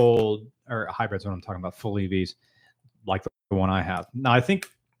getting cold. Or hybrids, when I'm talking about full EVs, like the one I have. Now, I think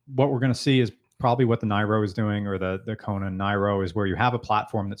what we're going to see is probably what the Niro is doing, or the Kona Niro, is where you have a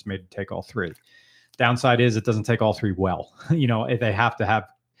platform that's made to take all three. Downside is it doesn't take all three well. They have to have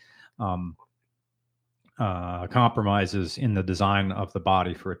compromises in the design of the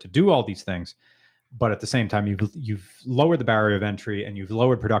body for it to do all these things. But at the same time, you've lowered the barrier of entry and you've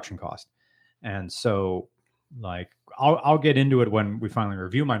lowered production cost. And so, like, I'll get into it when we finally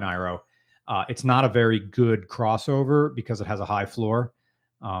review my Niro. It's not a very good crossover because it has a high floor.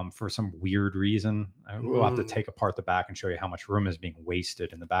 For some weird reason. We'll have to take apart the back and show you how much room is being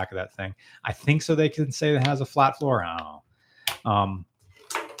wasted in the back of that thing. I think so they can say it has a flat floor. I don't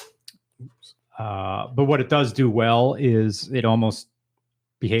know. But what it does do well is it almost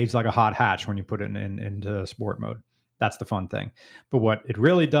behaves like a hot hatch when you put it into sport mode. That's the fun thing. But what it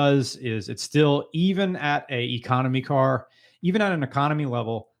really does is it's still, even at an economy car, even at an economy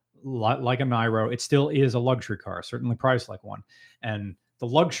level, like a Niro, it still is a luxury car, certainly priced like one. And the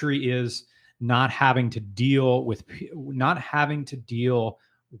luxury is not having to deal with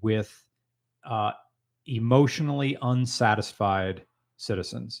emotionally unsatisfied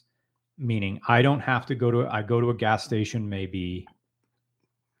citizens. Meaning, I don't have to go to a gas station maybe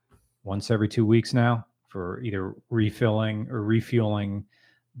once every 2 weeks now for either refilling or refueling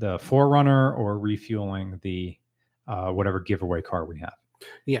the 4Runner or refueling the whatever giveaway car we have.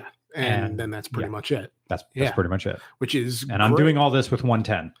 Yeah. And then that's pretty much it. That's pretty much it. Which is great. I'm doing all this with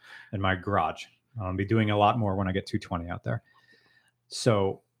 110 in my garage. I'll be doing a lot more when I get 220 out there.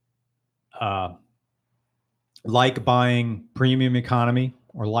 So, like buying premium economy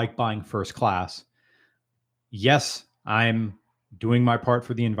or like buying first class, yes, I'm doing my part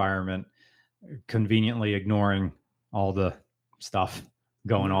for the environment, conveniently ignoring all the stuff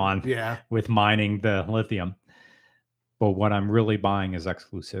going on with mining the lithium. But what I'm really buying is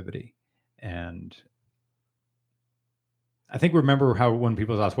exclusivity. And I think, remember how when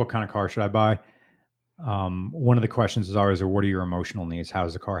people ask, what kind of car should I buy? One of the questions is always, what are your emotional needs? How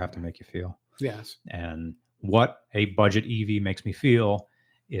does the car have to make you feel? Yes. And what a budget EV makes me feel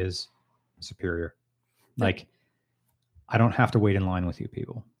is superior. Yeah. Like, I don't have to wait in line with you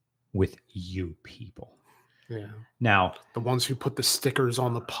people. Yeah. Now, the ones who put the stickers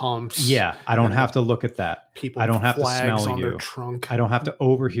on the pumps. Yeah. I don't have to look at that. People. I don't have to smell on you. Their trunk. I don't have to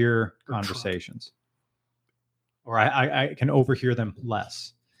overhear conversations. Or I can overhear them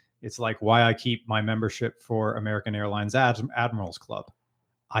less It's like why I keep my membership for American Airlines Admirals Club.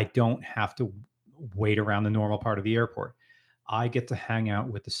 I don't have to wait around the normal part of the airport. I get to hang out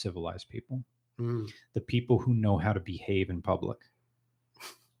with the civilized people, the people who know how to behave in public.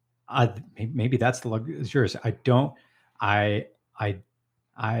 Maybe that's the luxurious. I don't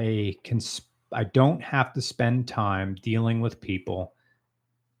have to spend time dealing with people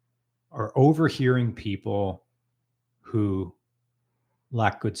or overhearing people who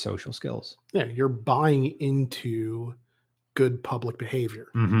lack good social skills. Yeah, you're buying into good public behavior,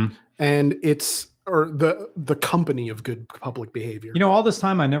 Mm-hmm. and the company of good public behavior. All this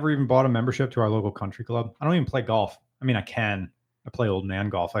time I never even bought a membership to our local country club. I don't even play golf. I mean, I can. I play old man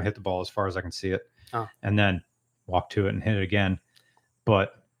golf. I hit the ball as far as I can see it, and then walk to it and hit it again.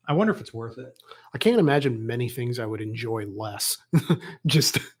 But I wonder if it's worth it. I can't imagine many things I would enjoy less.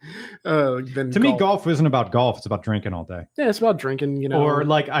 Just than to me, golf isn't about golf. It's about drinking all day. Yeah, it's about drinking. Or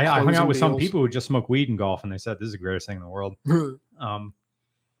like I hung out with some people who just smoke weed and golf, and they said this is the greatest thing in the world.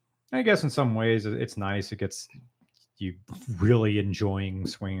 I guess in some ways it's nice. It gets you really enjoying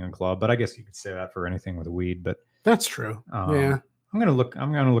swinging a club. But I guess you could say that for anything with weed. But that's true. Yeah, I'm gonna look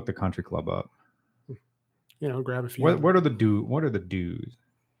the country club up. Grab a few. What are the dues?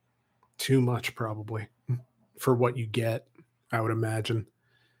 Too much, probably, for what you get, I would imagine.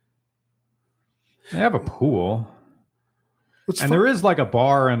 They have a pool. There is like a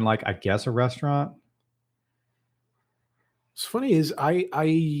bar and like, I guess, a restaurant. What's funny is I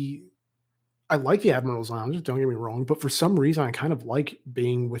like the Admirals Lounge, don't get me wrong, but for some reason I kind of like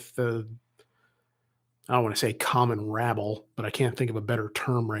being with I don't want to say common rabble, but I can't think of a better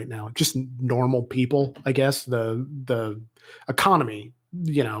term right now. Just normal people, I guess. The economy,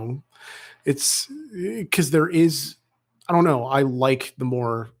 it's because there is, I don't know, I like the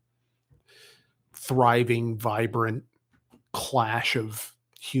more thriving, vibrant clash of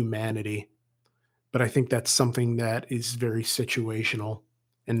humanity. But I think that's something that is very situational.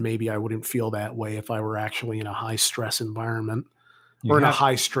 And maybe I wouldn't feel that way if I were actually in a high stress environment or in a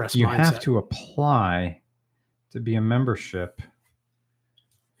high stress mindset. You have to apply to be a membership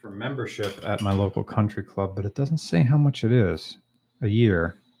at my local country club, but it doesn't say how much it is a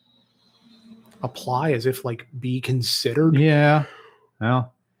year. Apply as if like be considered? Yeah.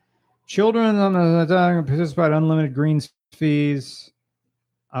 Well, children on the participate unlimited greens fees.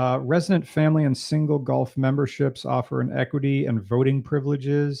 Resident family and single golf memberships offer an equity and voting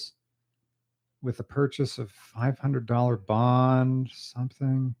privileges with the purchase of $500 bond,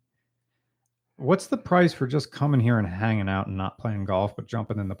 something. What's the price for just coming here and hanging out and not playing golf, but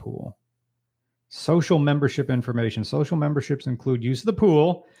jumping in the pool? Social membership information. Social memberships include use of the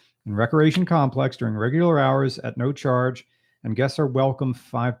pool and recreation complex during regular hours at no charge, and guests are welcome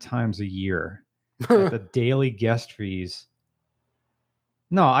 5 times a year at the daily guest fees.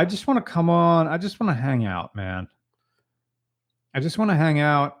 No, I just want to come on. I just want to hang out, man. I just want to hang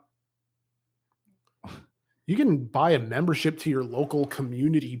out. You can buy a membership to your local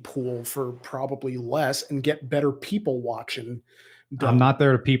community pool for probably less and get better people watching done. I'm not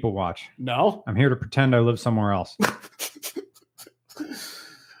there to people watch. No? I'm here to pretend I live somewhere else. Did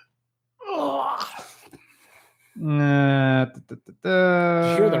you hear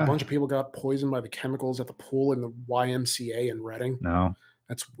that a bunch of people got poisoned by the chemicals at the pool in the YMCA in Reading? No.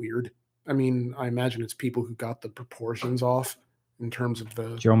 That's weird. I mean, I imagine it's people who got the proportions off in terms of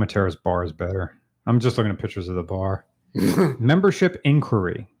the... Joe Matera's bar is better. I'm just looking at pictures of the bar. Membership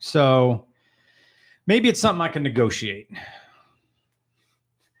inquiry. So maybe it's something I can negotiate.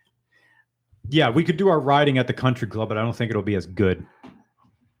 Yeah, we could do our riding at the country club, but I don't think it'll be as good.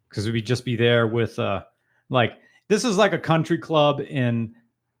 Because we'd just be there with, this is like a country club in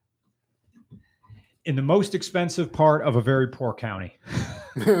the most expensive part of a very poor county.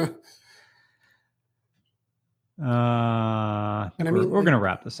 And I mean, we're going to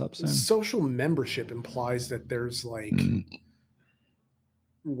wrap this up soon. Social membership implies that there's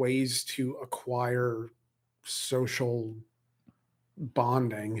ways to acquire social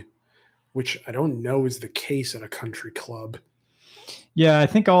bonding, which I don't know is the case at a country club. Yeah, I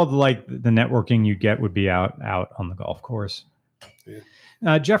think all the networking you get would be out on the golf course.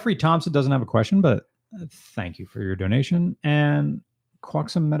 Yeah. Jeffrey Thompson doesn't have a question, but thank you for your donation. And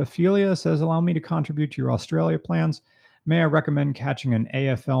Quaxum Metaphilia says, allow me to contribute to your Australia plans. May I recommend catching an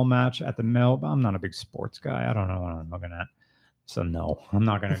AFL match at the Mill? I'm not a big sports guy. I don't know what I'm looking at. So no, I'm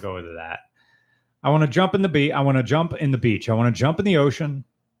not going to go to that. I want to jump in the beach. I want to jump in the beach. I want to jump in the ocean.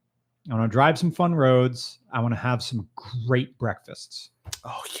 I want to drive some fun roads. I want to have some great breakfasts.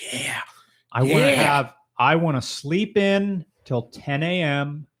 Oh yeah. I want to sleep in till 10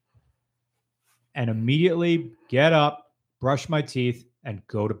 a.m. and immediately get up, brush my teeth, and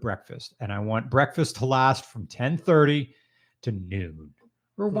go to breakfast. And I want breakfast to last from 10:30 to noon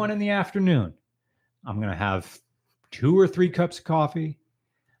or 1 in the afternoon. I'm going to have 2 or 3 cups of coffee.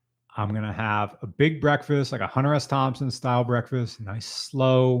 I'm going to have a big breakfast, like a Hunter S. Thompson style breakfast, nice,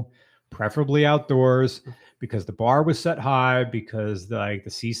 slow, preferably outdoors, because the bar was set high, because the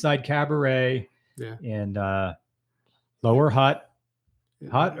Seaside Cabaret in Lower Hutt,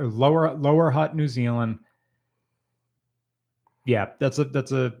 Lower Hutt, New Zealand. Yeah, those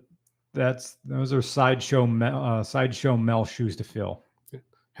are sideshow Mel shoes to fill.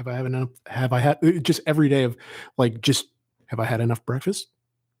 Have I had just every day of like, just, have I had enough breakfast?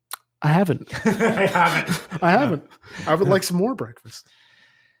 I haven't. I haven't. I would like some more breakfast.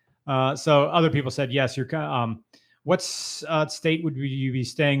 So other people said, yes, what state would you be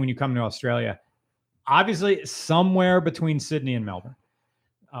staying when you come to Australia? Obviously somewhere between Sydney and Melbourne,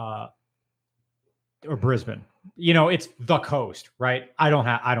 or Brisbane. It's the coast, right? I don't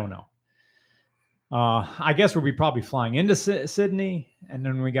know. I guess we'll be probably flying into Sydney, and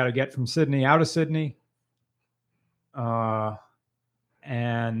then we got to get from Sydney out of Sydney.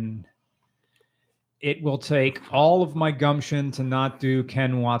 And it will take all of my gumption to not do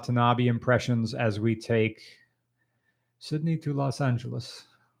Ken Watanabe impressions as we take Sydney to Los Angeles,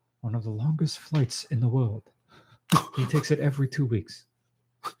 one of the longest flights in the world. He takes it every 2 weeks.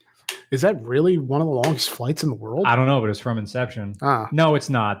 Is that really one of the longest flights in the world? I don't know, but it's from Inception. No, it's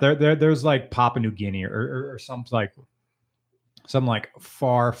not. There's like Papua New Guinea or some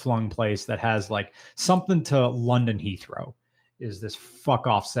far flung place that has like something to London Heathrow. Is this fuck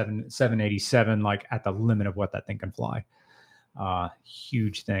off 787 like at the limit of what that thing can fly?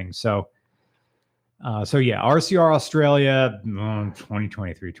 Huge thing. So yeah, RCR Australia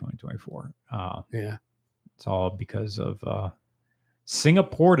 2023, 2024. Yeah, it's all because of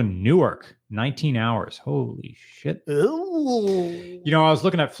Singapore to Newark, 19 hours. Holy shit. Ooh. I was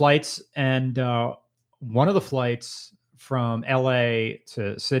looking at flights, and one of the flights from LA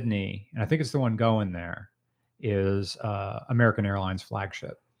to Sydney, and I think it's the one going there, is American Airlines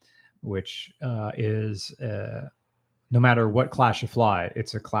flagship, which is no matter what class you fly,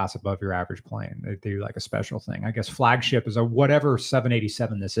 it's a class above your average plane. They do like a special thing. I guess flagship is a whatever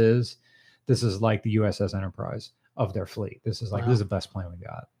 787 this is. This is like the USS Enterprise of their fleet. This is like, This is the best plane we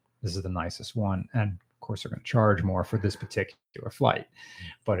got. This is the nicest one. And of course, they're going to charge more for this particular flight.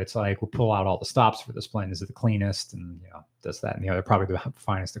 But it's like, we'll pull out all the stops for this plane. This is the cleanest, and this, that, and the other. Probably the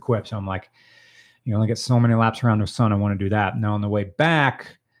finest equipped. So I'm like, you only get so many laps around the sun. I want to do that. Now, on the way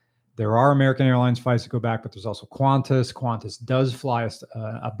back, there are American Airlines flights to go back, but there's also Qantas. Qantas does fly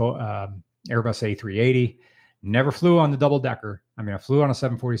Airbus A380. Never flew on the double decker. I mean, I flew on a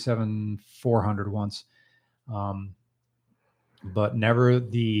 747-400 once, but never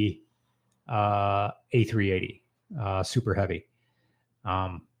the A380 super heavy,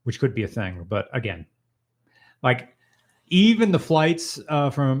 which could be a thing. But again, like, even the flights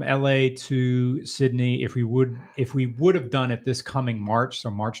from LA to Sydney, if we would have done it this coming March,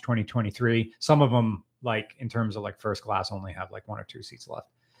 so March 2023, some of them, like in terms of like first class, only have like 1 or 2 seats left.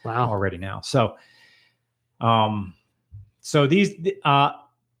 Wow. Already now. So, these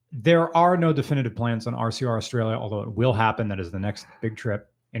there are no definitive plans on RCR Australia, although it will happen. That is the next big trip,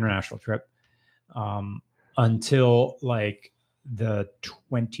 international trip, until like the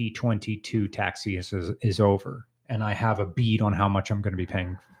 2022 tax season is over. And I have a bead on how much I'm going to be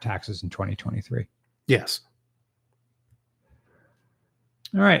paying taxes in 2023. Yes.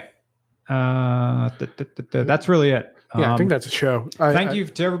 All right. That's really it. Yeah, I think that's a show. Thank you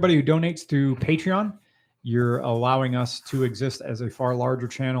to everybody who donates through Patreon. You're allowing us to exist as a far larger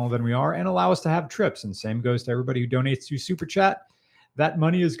channel than we are, and allow us to have trips. And same goes to everybody who donates through Super Chat. That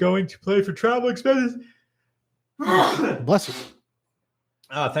money is going to pay for travel expenses. Bless you.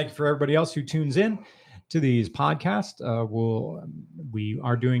 Thank you for everybody else who tunes in to these podcasts. We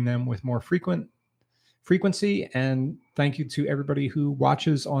are doing them with more frequency, and thank you to everybody who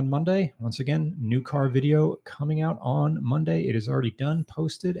watches on Monday. Once again, new car video coming out on Monday. It is already done,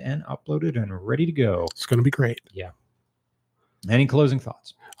 posted, and uploaded, and ready to go. It's going to be great. Yeah. Any closing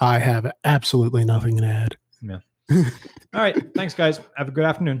thoughts? I have absolutely nothing to add. Yeah. All right. Thanks, guys. Have a good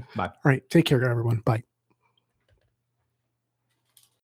afternoon. Bye. All right. Take care, everyone. Bye.